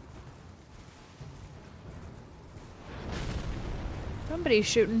 Somebody's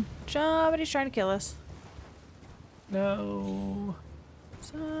shooting. Somebody's trying to kill us. No.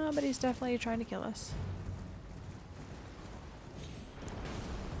 Somebody's definitely trying to kill us.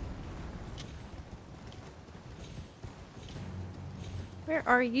 Where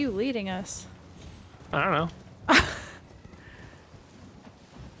are you leading us? I don't know.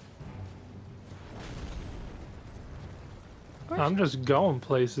 I'm just going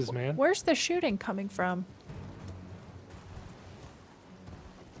places, man. Where's the shooting coming from?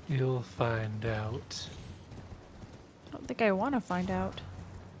 You'll find out. I don't think I want to find out.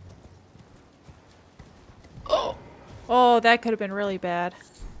 Oh! Oh, that could have been really bad.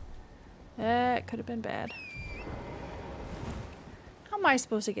 That could have been bad. How am I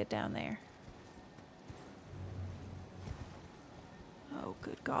supposed to get down there? Oh,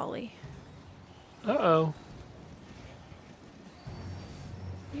 good golly. Uh-oh.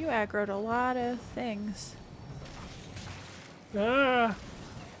 You aggroed a lot of things. Ah!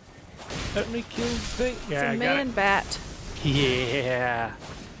 Let me kill the thing. Yeah, I It's a got man bat. it. Yeah.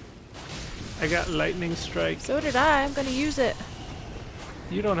 I got lightning strike. So did I. I'm gonna use it.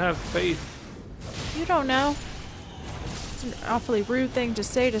 You don't have faith. You don't know. It's an awfully rude thing to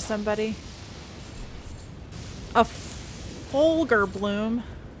say to somebody. A Folger bloom.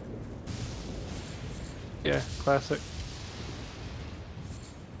 Yeah, classic.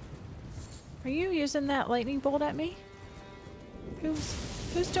 Are you using that lightning bolt at me?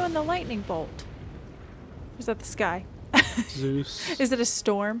 Who's doing the lightning bolt? Or is that the sky? Zeus. Is it a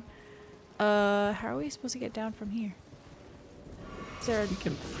storm? How are we supposed to get down from here? Is there We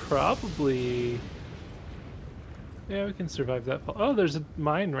can probably... Yeah, we can survive that fall. Oh, there's a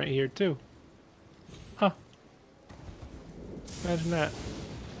mine right here, too. Huh. Imagine that.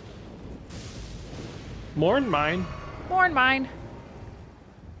 More mine. Morn mine.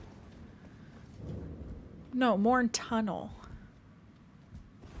 No, Morn tunnel.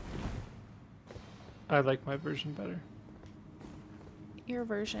 I like my version better. Your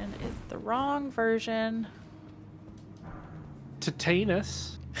version is the wrong version.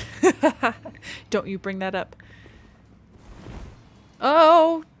 Titanus. Don't you bring that up.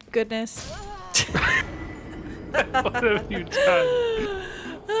 Oh, goodness. What have you done?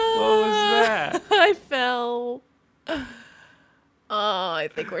 What was that? I fell. Oh, I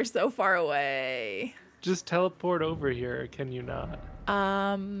think we're so far away. Just teleport over here, can you not?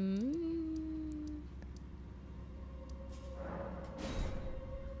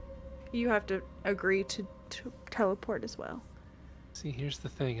 You have to agree to teleport as well. See, here's the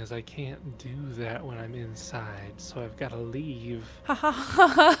thing, is I can't do that when I'm inside, so I've got to leave. Ha ha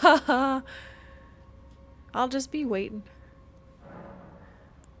ha ha ha. I'll just be waiting.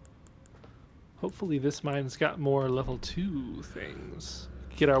 Hopefully this mine's got more level 2 things.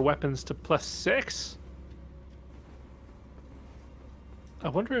 Get our weapons to +6. I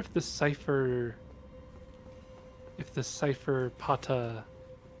wonder if the cipher pata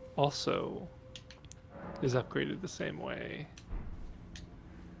also is upgraded the same way.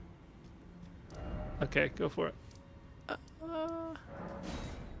 Okay, go for it.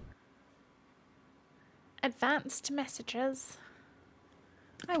 Advanced messages.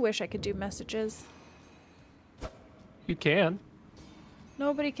 I wish I could do messages. You can.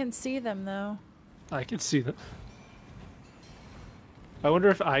 Nobody can see them though. I can see them. I wonder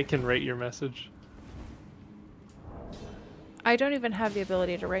if I can rate your message. I don't even have the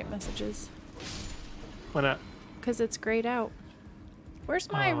ability to write messages. Why not? Because it's grayed out.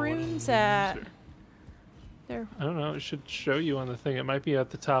 Where's my Oh, what a runes at? loser. There. I don't know. It should show you on the thing. It might be at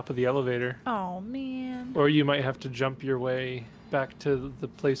the top of the elevator. Oh, man. Or you might have to jump your way back to the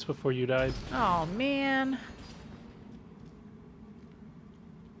place before you died. Oh, man.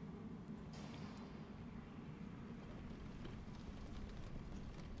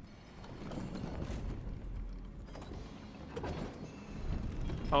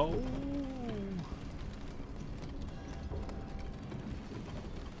 Oh.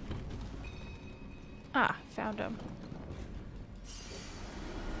 Ah, found him.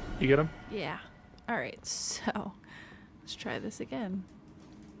 You get him? Yeah. All right, so let's try this again.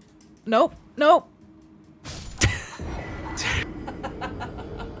 Nope. Nope.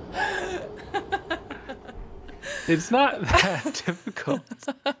 It's not that difficult.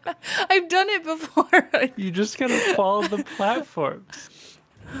 I've done it before. You just gotta follow the platforms.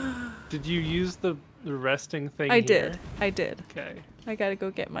 Did you use the resting thing I here? did. I did. Okay. I gotta go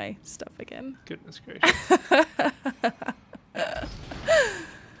get my stuff again. Goodness gracious.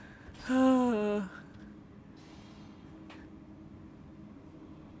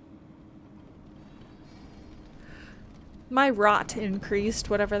 My rot increased,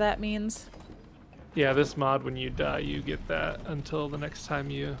 whatever that means. Yeah, this mod, when you die, you get that until the next time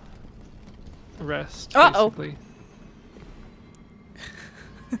you rest, Uh-oh. basically.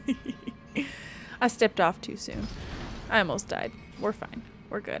 I stepped off too soon. I almost died. We're fine.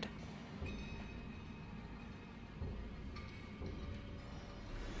 We're good.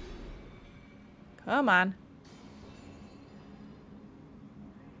 Come on.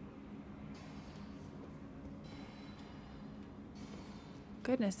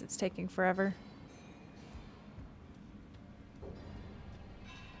 Goodness, it's taking forever.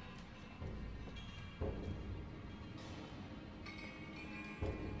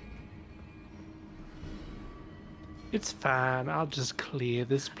 It's fine. I'll just clear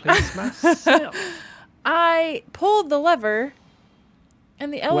this place myself. I pulled the lever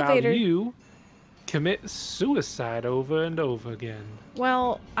and the elevator. While you commit suicide over and over again.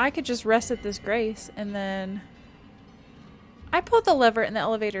 Well, I could just rest at this grace and then I pulled the lever and the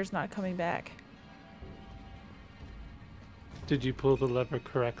elevator's not coming back. Did you pull the lever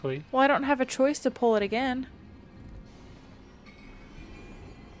correctly? Well, I don't have a choice to pull it again.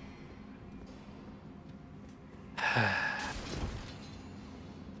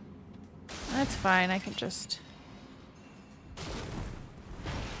 That's fine. I can just...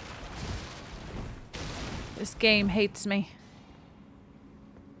 This game hates me.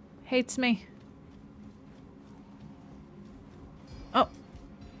 Hates me. Oh,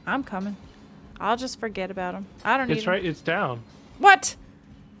 I'm coming. I'll just forget about him. I don't It's even... right. It's down. What?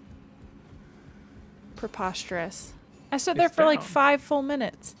 Preposterous. I stood there It's for like down. 5 full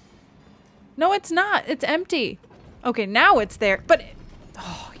minutes. No, it's not. It's empty. Okay, now it's there. But...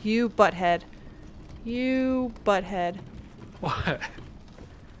 Oh, you butthead. You butthead. What?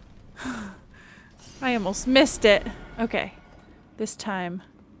 I almost missed it. Okay. This time.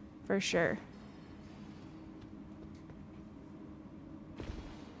 For sure.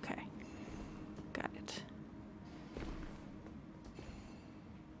 Okay. Got it.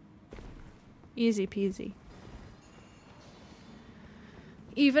 Easy peasy.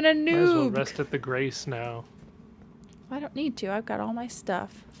 Even a Might as well noob. rest at the grace now. I don't need to. I've got all my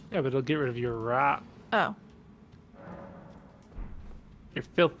stuff. Yeah, but it'll get rid of your rot. Oh. Your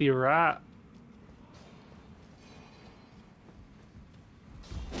filthy rot.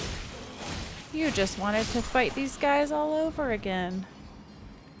 You just wanted to fight these guys all over again.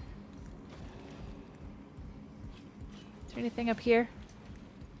 Is there anything up here?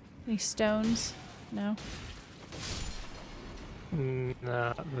 Any stones? No.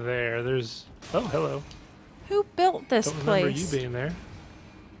 Not there. There's... Oh, hello. Who built this Don't remember you place? being there.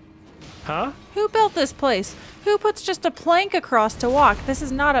 Huh? Who built this place? Who puts just a plank across to walk? This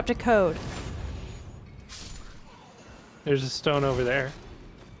is not up to code. There's a stone over there.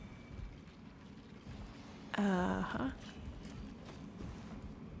 Uh-huh.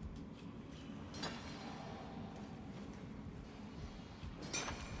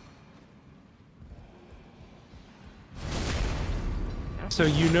 So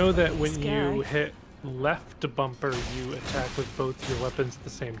you know that when This you guy. hit left bumper, you attack with both your weapons at the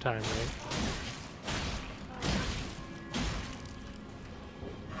same time, right?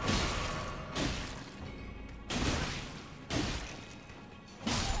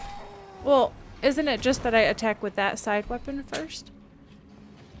 Well, isn't it just that I attack with that side weapon first?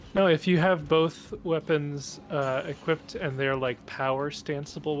 No, if you have both weapons equipped and they're like power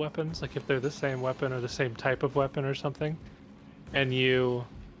stanceable weapons, like if they're the same weapon or the same type of weapon or something, and you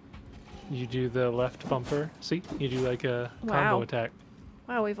do the left bumper, see? You do like a Wow. combo attack.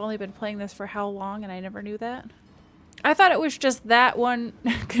 Wow, we've only been playing this for how long and I never knew that? I thought it was just that one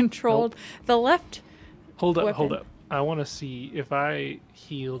controlled the left. Hold up, Weapon. hold up. I want to see if I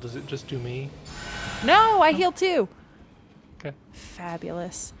heal, does it just do me? No, I heal too. Okay.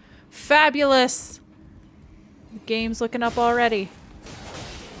 Fabulous. Fabulous. The game's looking up already.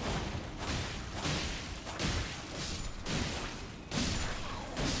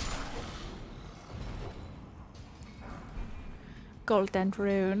 Golden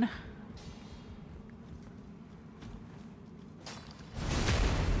rune.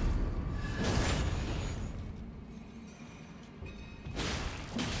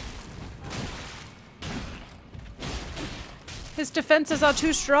 His defenses are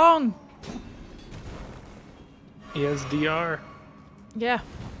too strong. He has DR. Yeah.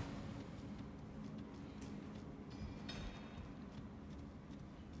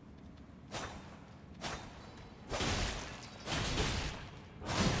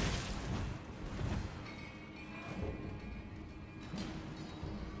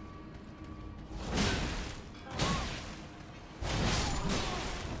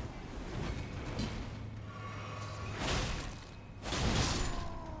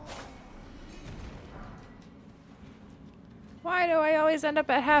 Why do I always end up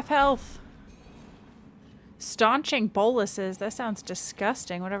at half health? Staunching boluses. That sounds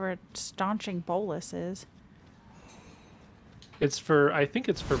disgusting, whatever staunching bolus is. It's for, I think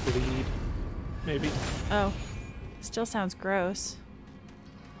it's for bleed, maybe. Oh. Still sounds gross.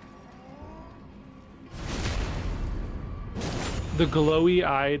 The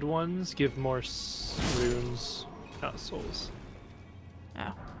glowy-eyed ones give more runes, not souls.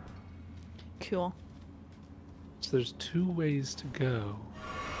 Oh. Cool. So there's 2 ways to go.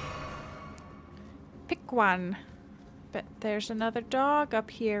 Pick one. But there's another dog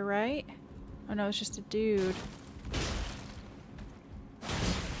up here, right? Oh no, it's just a dude.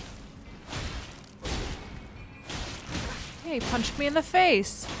 Hey, he punched me in the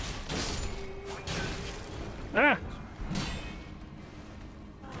face. Ah!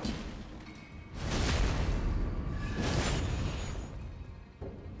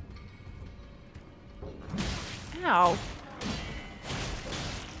 Ow.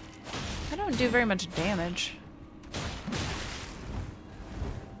 I don't do very much damage.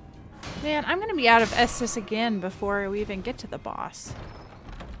 Man, I'm gonna be out of Estus again before we even get to the boss.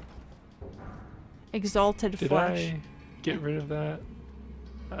 Exalted Did flesh. I get rid of that?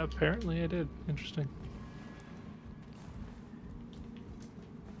 Apparently I did. Interesting.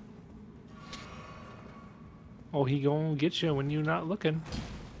 Oh, he gonna get you when you're not looking.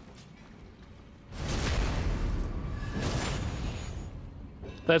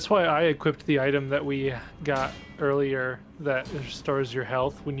 That's why I equipped the item that we got earlier that restores your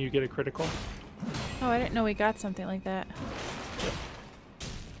health when you get a critical. Oh, I didn't know we got something like that.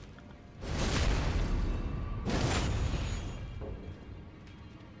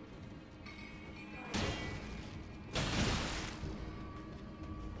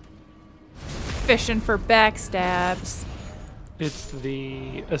 Fishing for backstabs. It's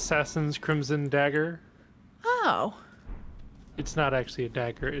the Assassin's Crimson Dagger. Oh. It's not actually a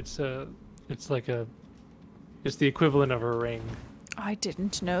dagger. It's the equivalent of a ring. I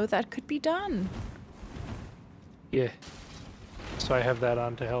didn't know that could be done. Yeah. So I have that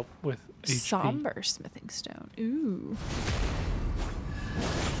on to help with HP. Somber smithing stone. Ooh.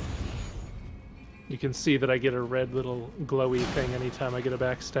 You can see that I get a red little glowy thing anytime I get a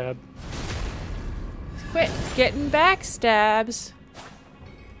backstab. Quit getting backstabs.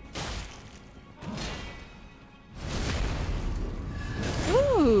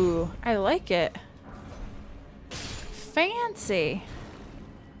 Ooh, I like it. Fancy.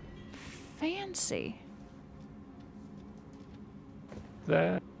 Fancy.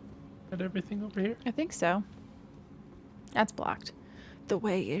 That everything over here? I think so. That's blocked. The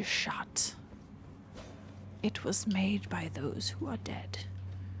way is shut. It was made by those who are dead,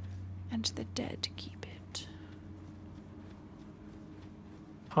 and the dead keep it.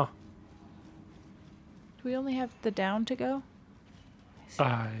 Huh. Do we only have the down to go?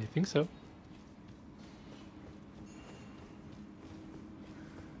 I think so.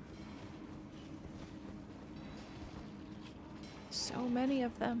 So many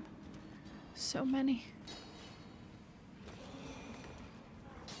of them. So many.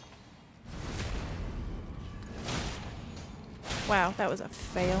 Wow, that was a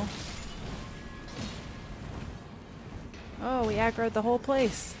fail. Oh, we aggroed the whole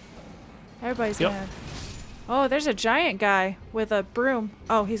place. Everybody's mad. Oh, there's a giant guy with a broom.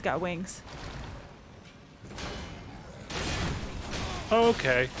 Oh, he's got wings.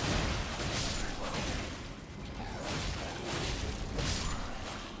 Okay.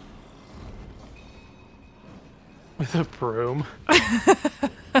 With a broom.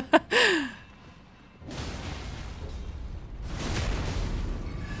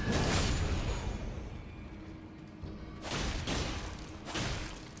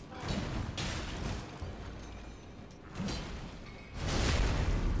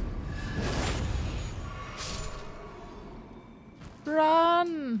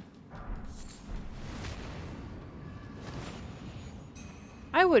 Run!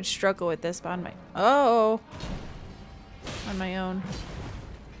 I would struggle with this on my on my own.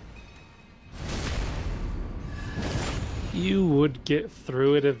 You would get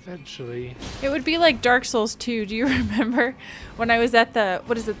through it eventually. It would be like Dark Souls 2. Do you remember when I was at the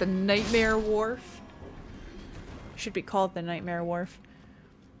the Nightmare Wharf? Should be called the Nightmare Wharf.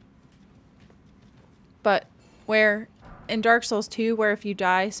 But where in Dark Souls 2, where if you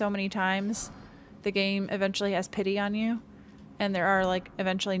die so many times, the game eventually has pity on you, and there are like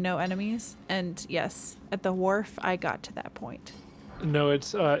eventually no enemies. And yes, at the wharf, I got to that point. No,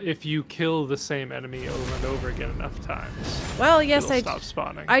 it's if you kill the same enemy over and over again enough times. Well, yes, it'll stop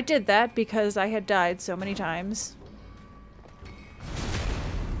spawning. I did that because I had died so many times.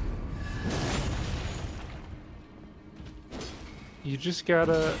 You just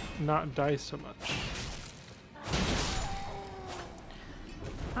gotta not die so much.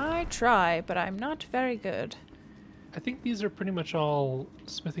 I try, but I'm not very good. I think these are pretty much all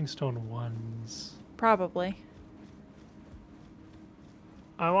smithing stone 1s. Probably.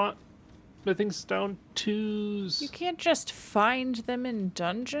 I want smithing stone 2s. You can't just find them in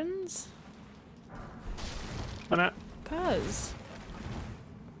dungeons? Why not? 'Cause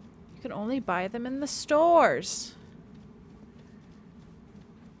you can only buy them in the stores.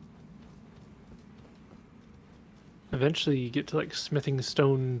 Eventually you get to like smithing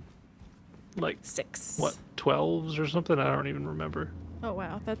stone like 6. what, 12s or something? I don't even remember. Oh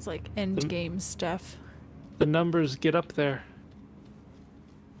wow, that's like end game stuff. The numbers get up there.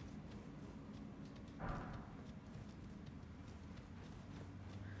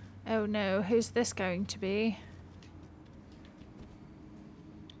 Oh no, who's this going to be?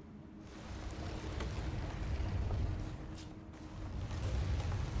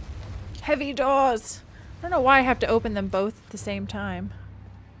 Heavy doors! I don't know why I have to open them both at the same time.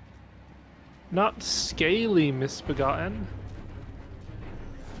 Not scaly, misbegotten.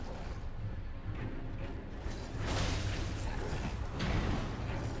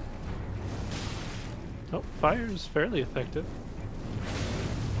 Oh, fire is fairly effective.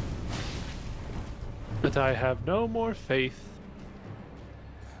 But I have no more faith.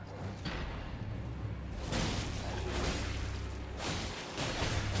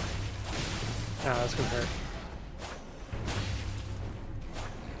 that's gonna hurt.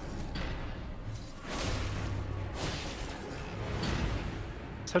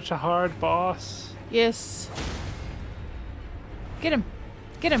 Such a hard boss. Yes. Get him.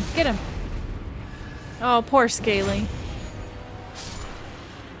 Get him. Get him. Oh, poor Scaly.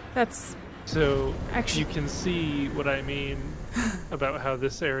 That's So actually you can see what I mean about how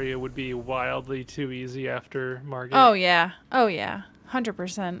this area would be wildly too easy after Margit. Oh yeah. Oh yeah.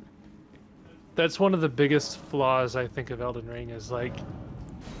 100%. That's one of the biggest flaws I think of Elden Ring is like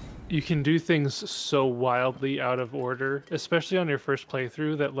you can do things so wildly out of order, especially on your first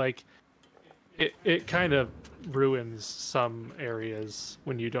playthrough, that like it kind of ruins some areas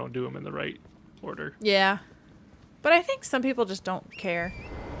when you don't do them in the right order. Yeah. But I think some people just don't care.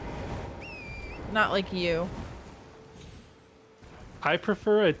 Not like you. I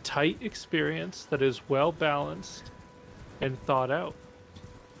prefer a tight experience that is well balanced and thought out.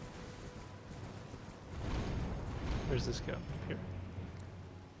 Where's this go? Here.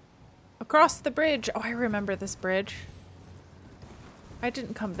 Across the bridge. Oh, I remember this bridge. I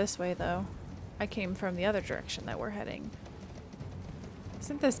didn't come this way though. I came from the other direction that we're heading.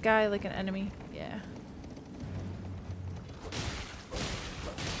 Isn't this guy like an enemy? Yeah.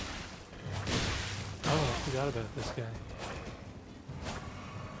 Oh, I forgot about this guy.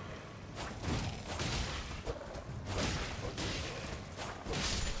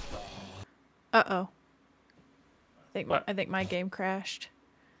 Uh-oh. What? I think my game crashed.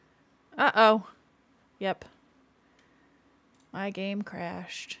 Uh-oh. Yep. My game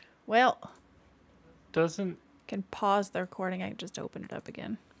crashed. Well, Doesn't can pause the recording. I can just open it up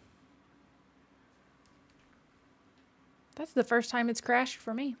again. That's the first time it's crashed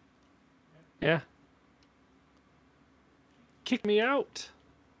for me. yeah. Kick me out.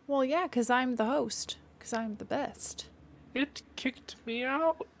 Well, yeah, because I'm the host. Because I'm the best. It kicked me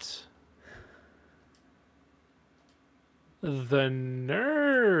out. The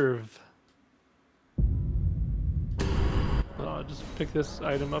nerve. Well, I'll just pick this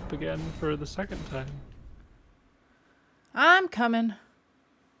item up again for the second time. I'm coming.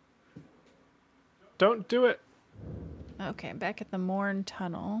 Don't do it. Okay, I'm back at the Morn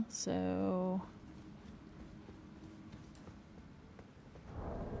Tunnel, so...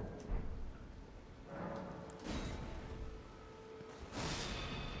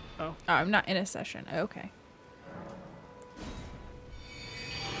 Oh. Oh, I'm not in a session. Okay.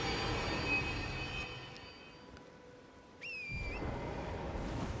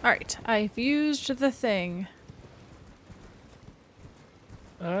 Alright, I've used the thing.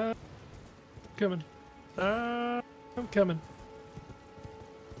 Coming. I'm coming.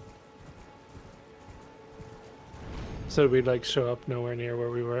 So we'd like show up nowhere near where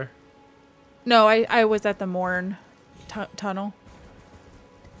we were. No, I was at the Morn tunnel.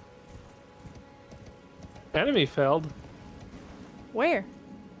 Enemy failed. Where?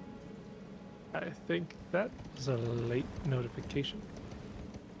 I think that was a late notification.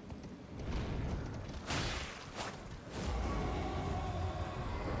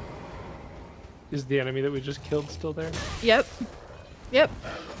 Is the enemy that we just killed still there? Yep. Yep.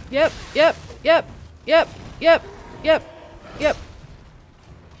 Yep. Yep. Yep. Yep. Yep. Yep. Yep.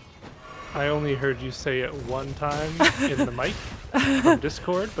 I only heard you say it one time in the mic from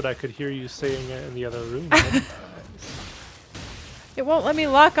Discord, but I could hear you saying it in the other room. It won't let me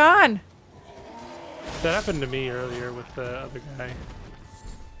lock on. That happened to me earlier with the other guy.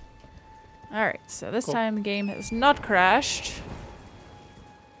 Alright, so this Cool. time the game has not crashed.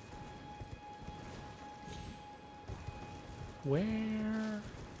 Where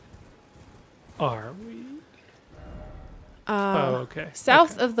are we? Oh, okay.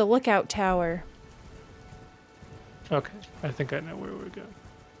 South Okay. of the lookout tower. Okay, I think I know where we're going.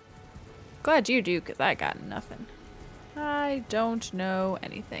 Glad you do, because I got nothing. I don't know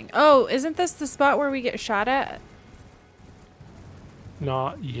anything. Oh, isn't this the spot where we get shot at?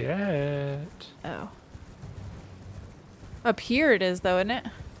 Not yet. Oh. Up here it is, though, isn't it?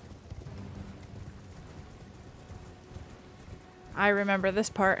 I remember this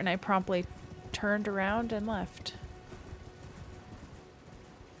part, and I promptly turned around and left.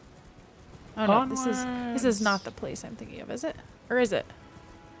 Oh no, this is Onwards. not the place I'm thinking of, is it? Or is it?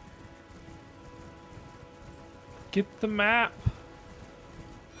 Get the map.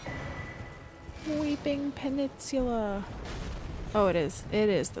 Weeping Peninsula. Oh, it is. It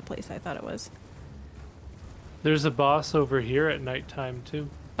is the place I thought it was. There's a boss over here at nighttime too.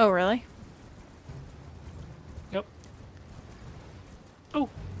 Oh, really? Yep. Oh,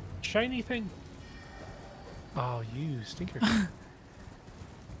 shiny thing. Oh, you stinker.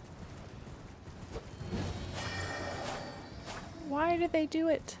 Why did they do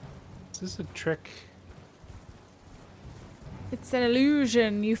it? this a trick? It's an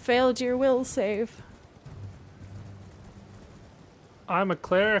illusion. You failed your will save. I'm a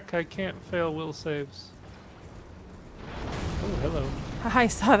cleric. I can't fail will saves. Oh, hello. I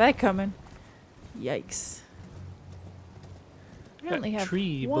saw that coming. Yikes. I That only have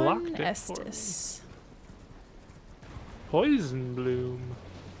tree one blocked it for me. Estus. Poison bloom.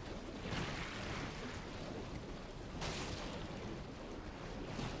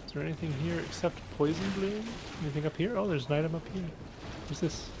 Is there anything here except poison bloom? Anything up here? Oh, there's an item up here. What's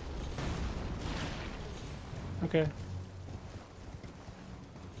this? Okay.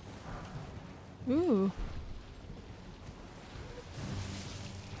 Ooh.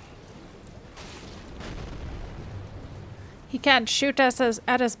 He can't shoot us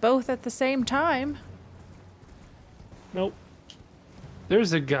at us both at the same time. Nope.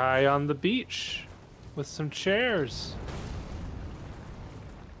 There's a guy on the beach with some chairs.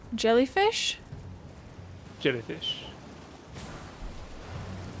 Jellyfish? Jellyfish.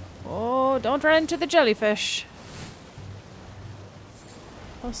 Oh, don't run into the jellyfish.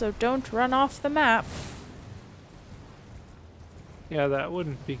 Also, don't run off the map. Yeah, that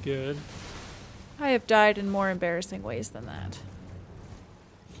wouldn't be good. I have died in more embarrassing ways than that.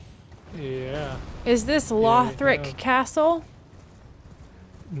 Yeah. Is this you Lothric have. Castle?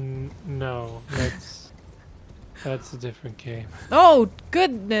 No, that's a different game. Oh,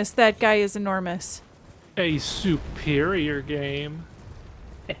 goodness, that guy is enormous. A superior game.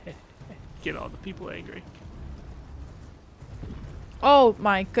 Get all the people angry. Oh,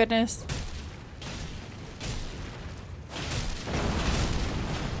 my goodness.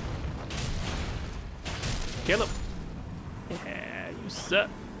 Kill him. Yeah, you suck.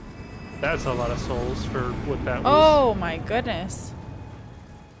 That's a lot of souls for what that was. Oh, my goodness.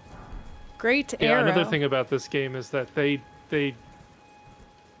 Great Yeah, arrow. another thing about this game is that the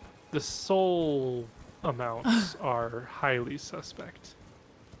soul amounts are highly suspect.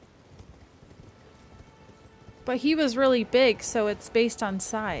 But he was really big, so it's based on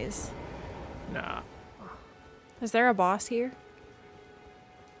size. Nah. Is there a boss here?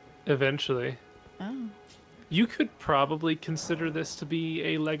 Eventually. Oh. You could probably consider this to be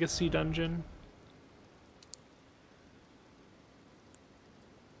a legacy dungeon.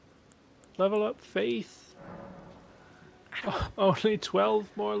 Level up Faith. Oh, only 12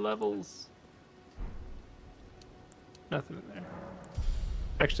 more levels. Nothing in there.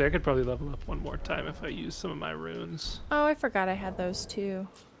 Actually, I could probably level up one more time if I use some of my runes. Oh, I forgot I had those too.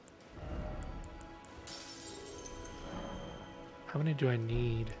 How many do I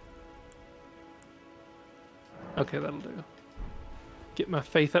need? Okay, that'll do. Get my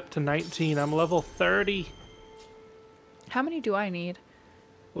faith up to 19. I'm level 30. How many do I need?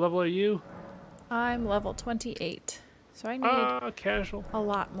 What level are you? I'm level 28. So I need Casual. a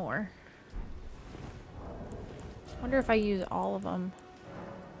lot more. Wonder if I use all of them.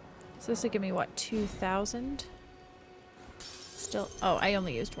 So this would give me, what, 2,000? Still, oh, I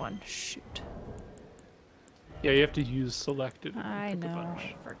only used one. Shoot. Yeah, you have to use selected. I pick a know, bunch.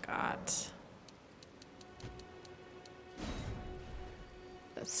 I forgot.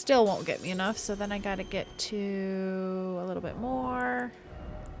 That still won't get me enough, so then I gotta get to a little bit more.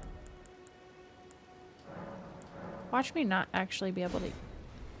 Watch me not actually be able to...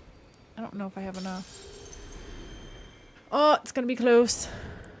 I don't know if I have enough. Oh, it's gonna be close.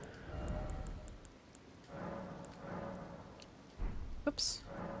 Oops.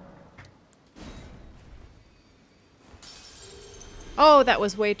 Oh, that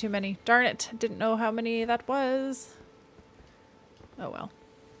was way too many. Darn it. Didn't know how many that was. Oh well.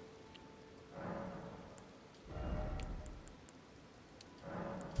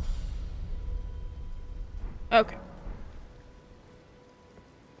 Okay.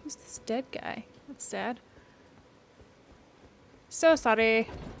 Who's this dead guy? That's sad. So sorry.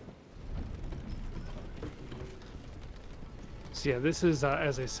 So yeah, this is,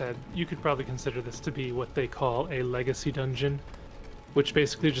 as I said, you could probably consider this to be what they call a legacy dungeon, which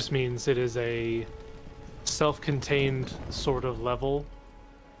basically just means it is a self-contained sort of level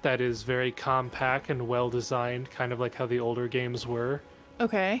that is very compact and well-designed, kind of like how the older games were.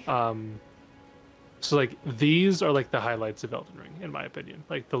 Okay. So like these are like the highlights of Elden Ring, in my opinion.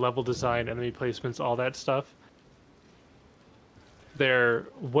 Like the level design, enemy placements, all that stuff. They're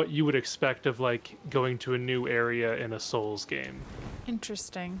what you would expect of like going to a new area in a Souls game.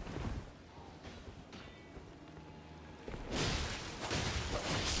 Interesting.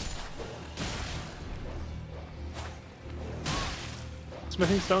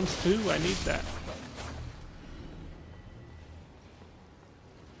 Smithing stones too, I need that.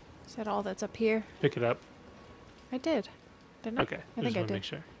 Is that all that's up here? Pick it up. I did. Didn't I? Okay, I I think just I want to did. make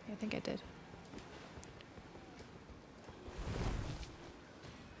sure. I think I did.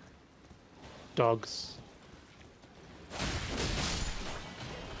 Dogs.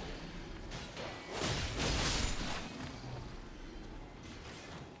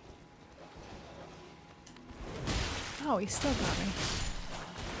 Oh, he still got me.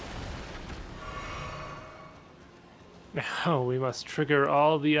 Now we must trigger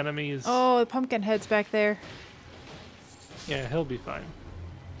all the enemies. Oh, the pumpkin head's back there. Yeah, he'll be fine.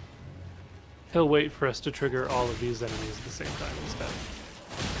 He'll wait for us to trigger all of these enemies at the same time instead.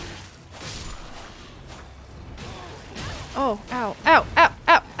 Oh, ow, ow, ow,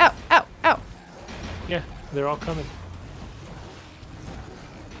 ow, ow, ow, ow. Yeah, they're all coming.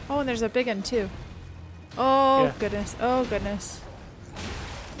 Oh, and there's a big one too. Oh, Yeah. goodness. Oh, goodness.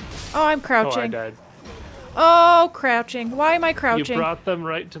 Oh, I'm Oh, I crouching. died. Oh, crouching. Why am I crouching? You brought them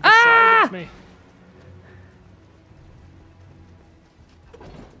right to the side of me.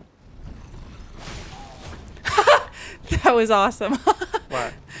 That was awesome.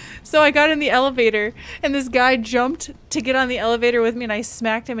 What? So I got in the elevator, and this guy jumped to get on the elevator with me, and I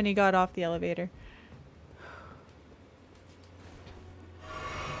smacked him, and he got off the elevator.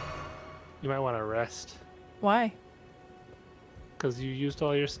 You might want to rest. Why? Because you used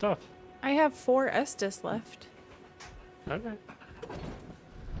all your stuff. I have 4 Estus left. Okay.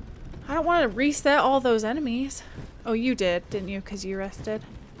 I don't want to reset all those enemies. Oh, you did, didn't you? Because you rested.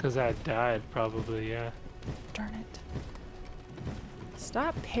 Because I died, probably, yeah. Darn it.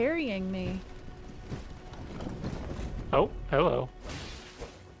 Stop parrying me. Oh, hello.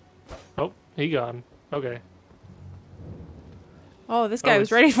 Oh, he gone. Okay. Oh, this guy Oh,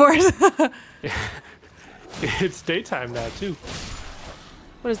 was it's- ready for it. It's daytime now, too.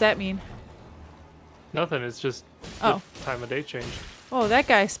 What does that mean? Nothing, it's just Oh. the time of day changed. Oh, that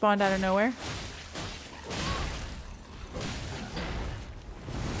guy spawned out of nowhere.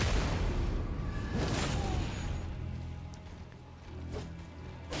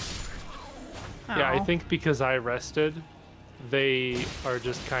 Yeah, I Ow. think because I rested, they are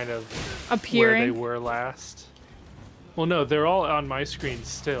just kind of Appearing. where they were last. Well, no, they're all on my screen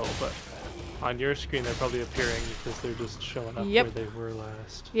still, but on your screen they're probably appearing because they're just showing up Yep. where they were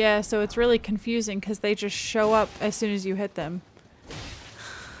last. Yeah, so it's really confusing because they just show up as soon as you hit them.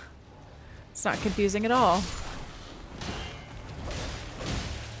 It's not confusing at all.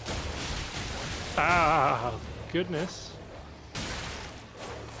 Ah, goodness.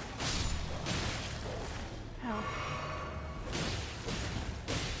 Ow.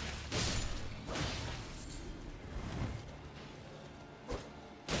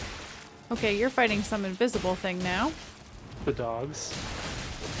 Okay, you're fighting some invisible thing now. The dogs.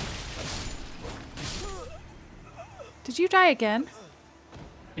 Did you die again?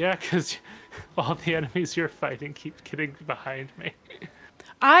 Yeah, because all the enemies you're fighting keep getting behind me.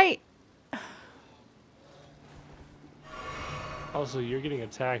 Also, you're getting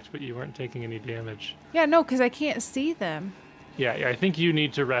attacked, but you weren't taking any damage. Yeah, no, because I can't see them. Yeah, I think you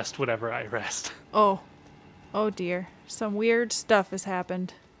need to rest whenever I rest. Oh. Oh dear. Some weird stuff has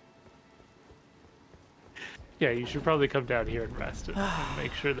happened. Yeah, you should probably come down here and rest and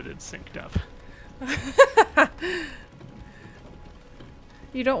make sure that it's synced up.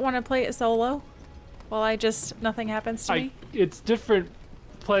 You don't want to play it solo? While nothing happens to me? It's different.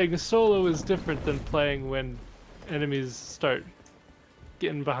 Playing solo is different than playing when enemies start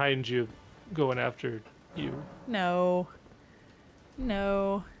getting behind you, going after you. No.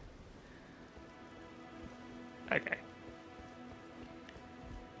 No. Okay.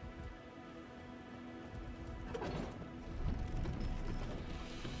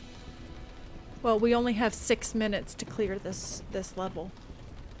 Well, we only have 6 minutes to clear this level.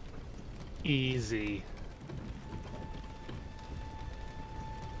 Easy.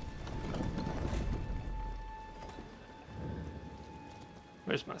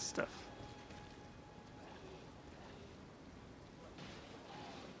 Where's my stuff?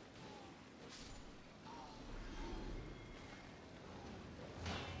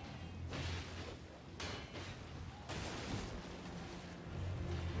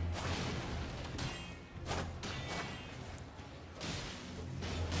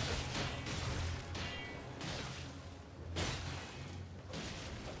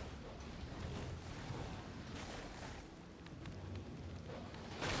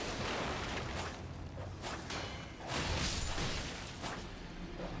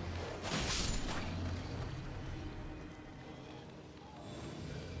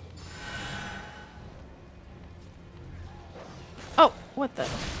 Oh, what the?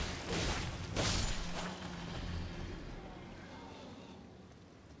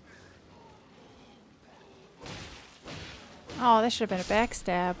 Oh, that should have been a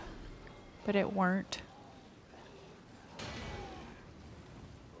backstab. But it weren't.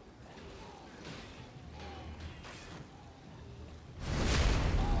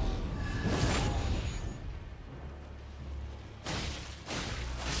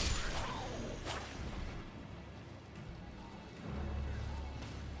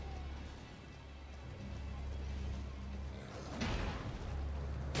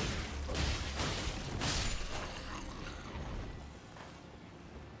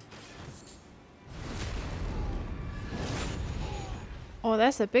 Oh,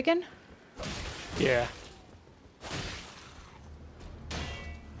 that's a big one? Yeah.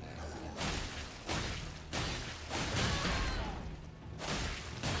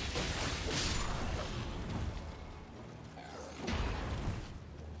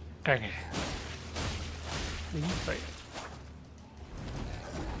 Okay. Right.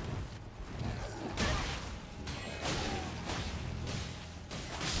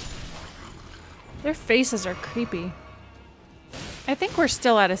 Their faces are creepy. I think we're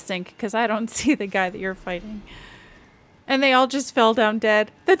still out of sync because I don't see the guy that you're fighting. And they all just fell down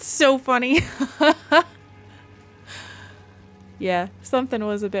dead. That's so funny. Yeah, something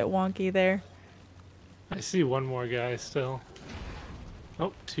was a bit wonky there. I see one more guy still.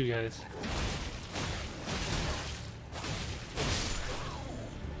 Oh, two guys.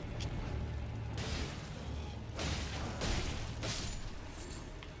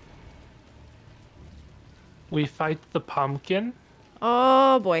 We fight the pumpkin.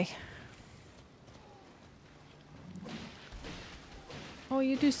 Oh boy. Oh,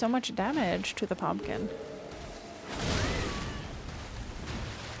 you do so much damage to the pumpkin.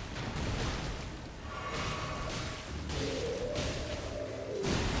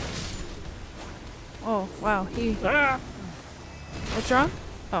 Oh, wow. Ah! What's wrong?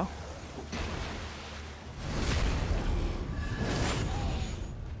 Oh.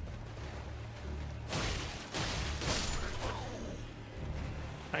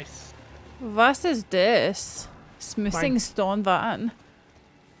 Nice. Was ist das? Smithing stone van.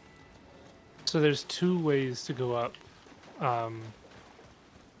 So there's two ways to go up.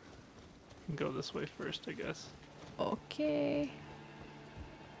 Go this way first, I guess. Okay.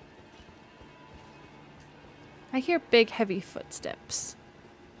 I hear big, heavy footsteps.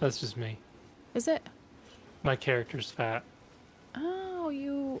 That's just me. Is it? My character's fat. Oh,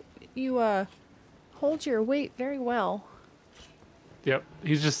 you hold your weight very well. Yep,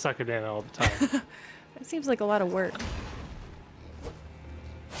 he's just sucking in all the time. That seems like a lot of work.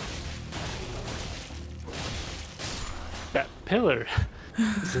 That pillar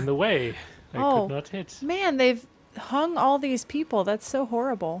is in the way. I Oh. could not hit. Man, they've hung all these people. That's so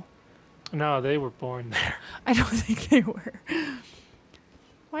horrible. No, they were born there. I don't think they were.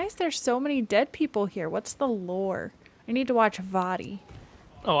 Why is there so many dead people here? What's the lore? I need to watch Vadi.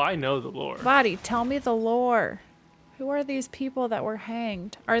 Oh, I know the lore. Vadi, tell me the lore. Who are these people that were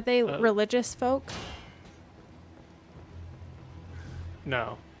hanged? Are they religious folk?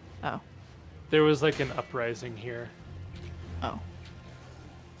 No. Oh. There was like an uprising here. Oh.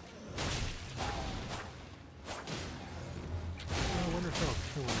 I wonder if I'll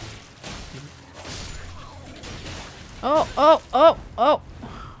kill him. Oh, oh, oh, oh.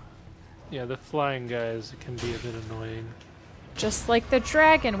 Yeah, the flying guys can be a bit annoying. Just like the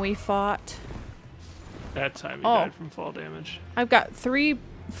dragon we fought. That time he Oh. died from fall damage. I've got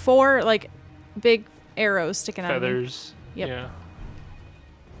 4 like big arrows sticking out of me. Feathers. Yep. Yeah.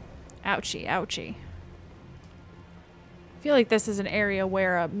 Ouchie, ouchie. I feel like this is an area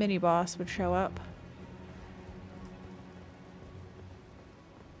where a mini boss would show up.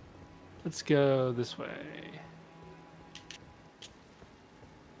 Let's go this way.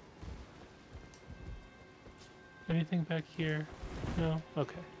 Anything back here? No?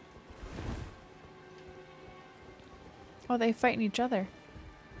 Okay. Oh, they fighting each other.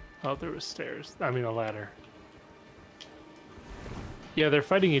 Oh, there was stairs. I mean, a ladder. Yeah, they're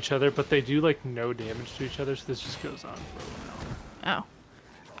fighting each other, but they do, like, no damage to each other, so this just goes on for a while. Oh.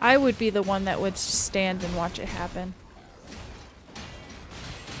 I would be the one that would stand and watch it happen.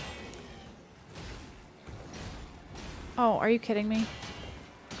 Oh, are you kidding me?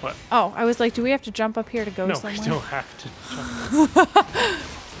 What? Oh, I was like, do we have to jump up here to go No, somewhere? we don't have to jump.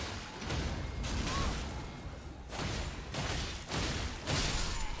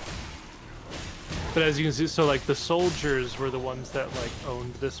 But as you can see, so like the soldiers were the ones that like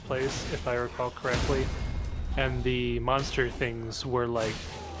owned this place, if I recall correctly, and the monster things were like,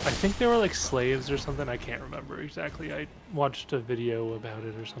 I think they were like slaves or something. I can't remember exactly. I watched a video about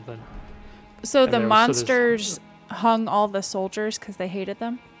it or something. So And the there was- monsters hung all the soldiers because they hated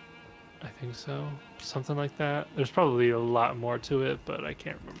them? I think so. something like that. There's probably a lot more to it, but I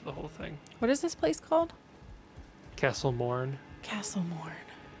can't remember the whole thing. What is this place called? Castle Morn. Castle Morn.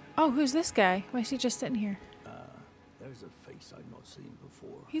 Oh, who's this guy? Why is he just sitting here? There's a face I've not seen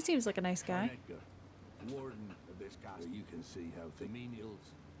before. He seems like a nice guy. Edgar, warden of this castle. You can see how the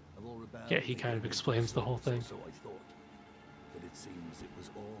menials have all rebelled. Yeah, he kind of explains the whole thing. So I thought. But it seems it was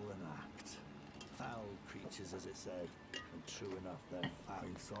all an act. Foul creatures, as it said. And true enough, they're foul.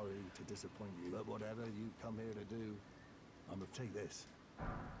 I'm sorry to disappoint you, but whatever you come here to do, I'm gonna take this.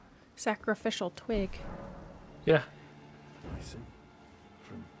 Sacrificial twig. Yeah. I see.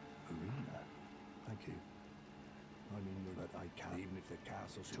 From Arena. Thank you. I mean, but I can't. Even if the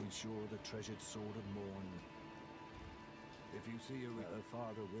castle to ensure the treasured sword of Morn. If you see her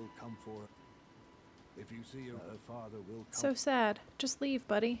father will come for her. If you see her father will come. So sad. Just leave,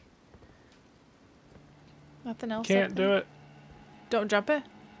 buddy. Nothing else. Can't do it. Don't jump it.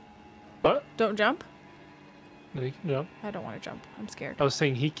 What? Don't jump. No, you can jump. I don't want to jump. I'm scared. I was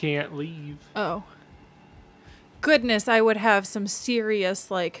saying he can't leave. Oh. Goodness, I would have some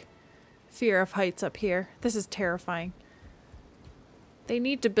serious, like, fear of heights up here. This is terrifying. They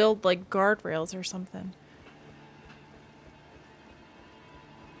need to build, like, guardrails or something.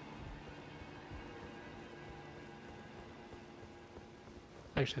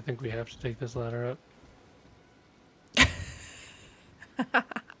 Actually, I think we have to take this ladder up. I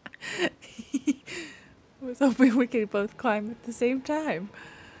was hoping we could both climb at the same time.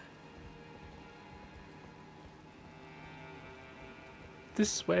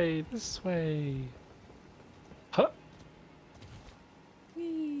 This way, this way. Huh?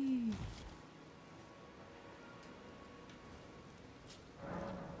 Whee.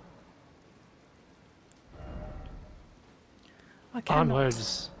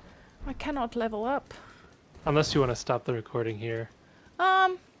 Onwards. I cannot level up. Unless you want to stop the recording here.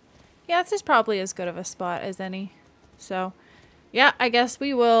 Yeah, this is probably as good of a spot as any. So, yeah, I guess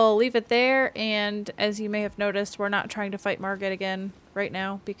we will leave it there. And as you may have noticed, we're not trying to fight Margit again right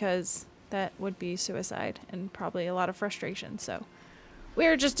now because that would be suicide and probably a lot of frustration. So,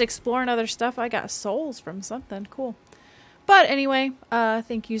 we're just exploring other stuff. I got souls from something. Cool. But anyway,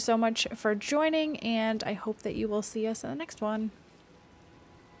 thank you so much for joining, and I hope that you will see us in the next one.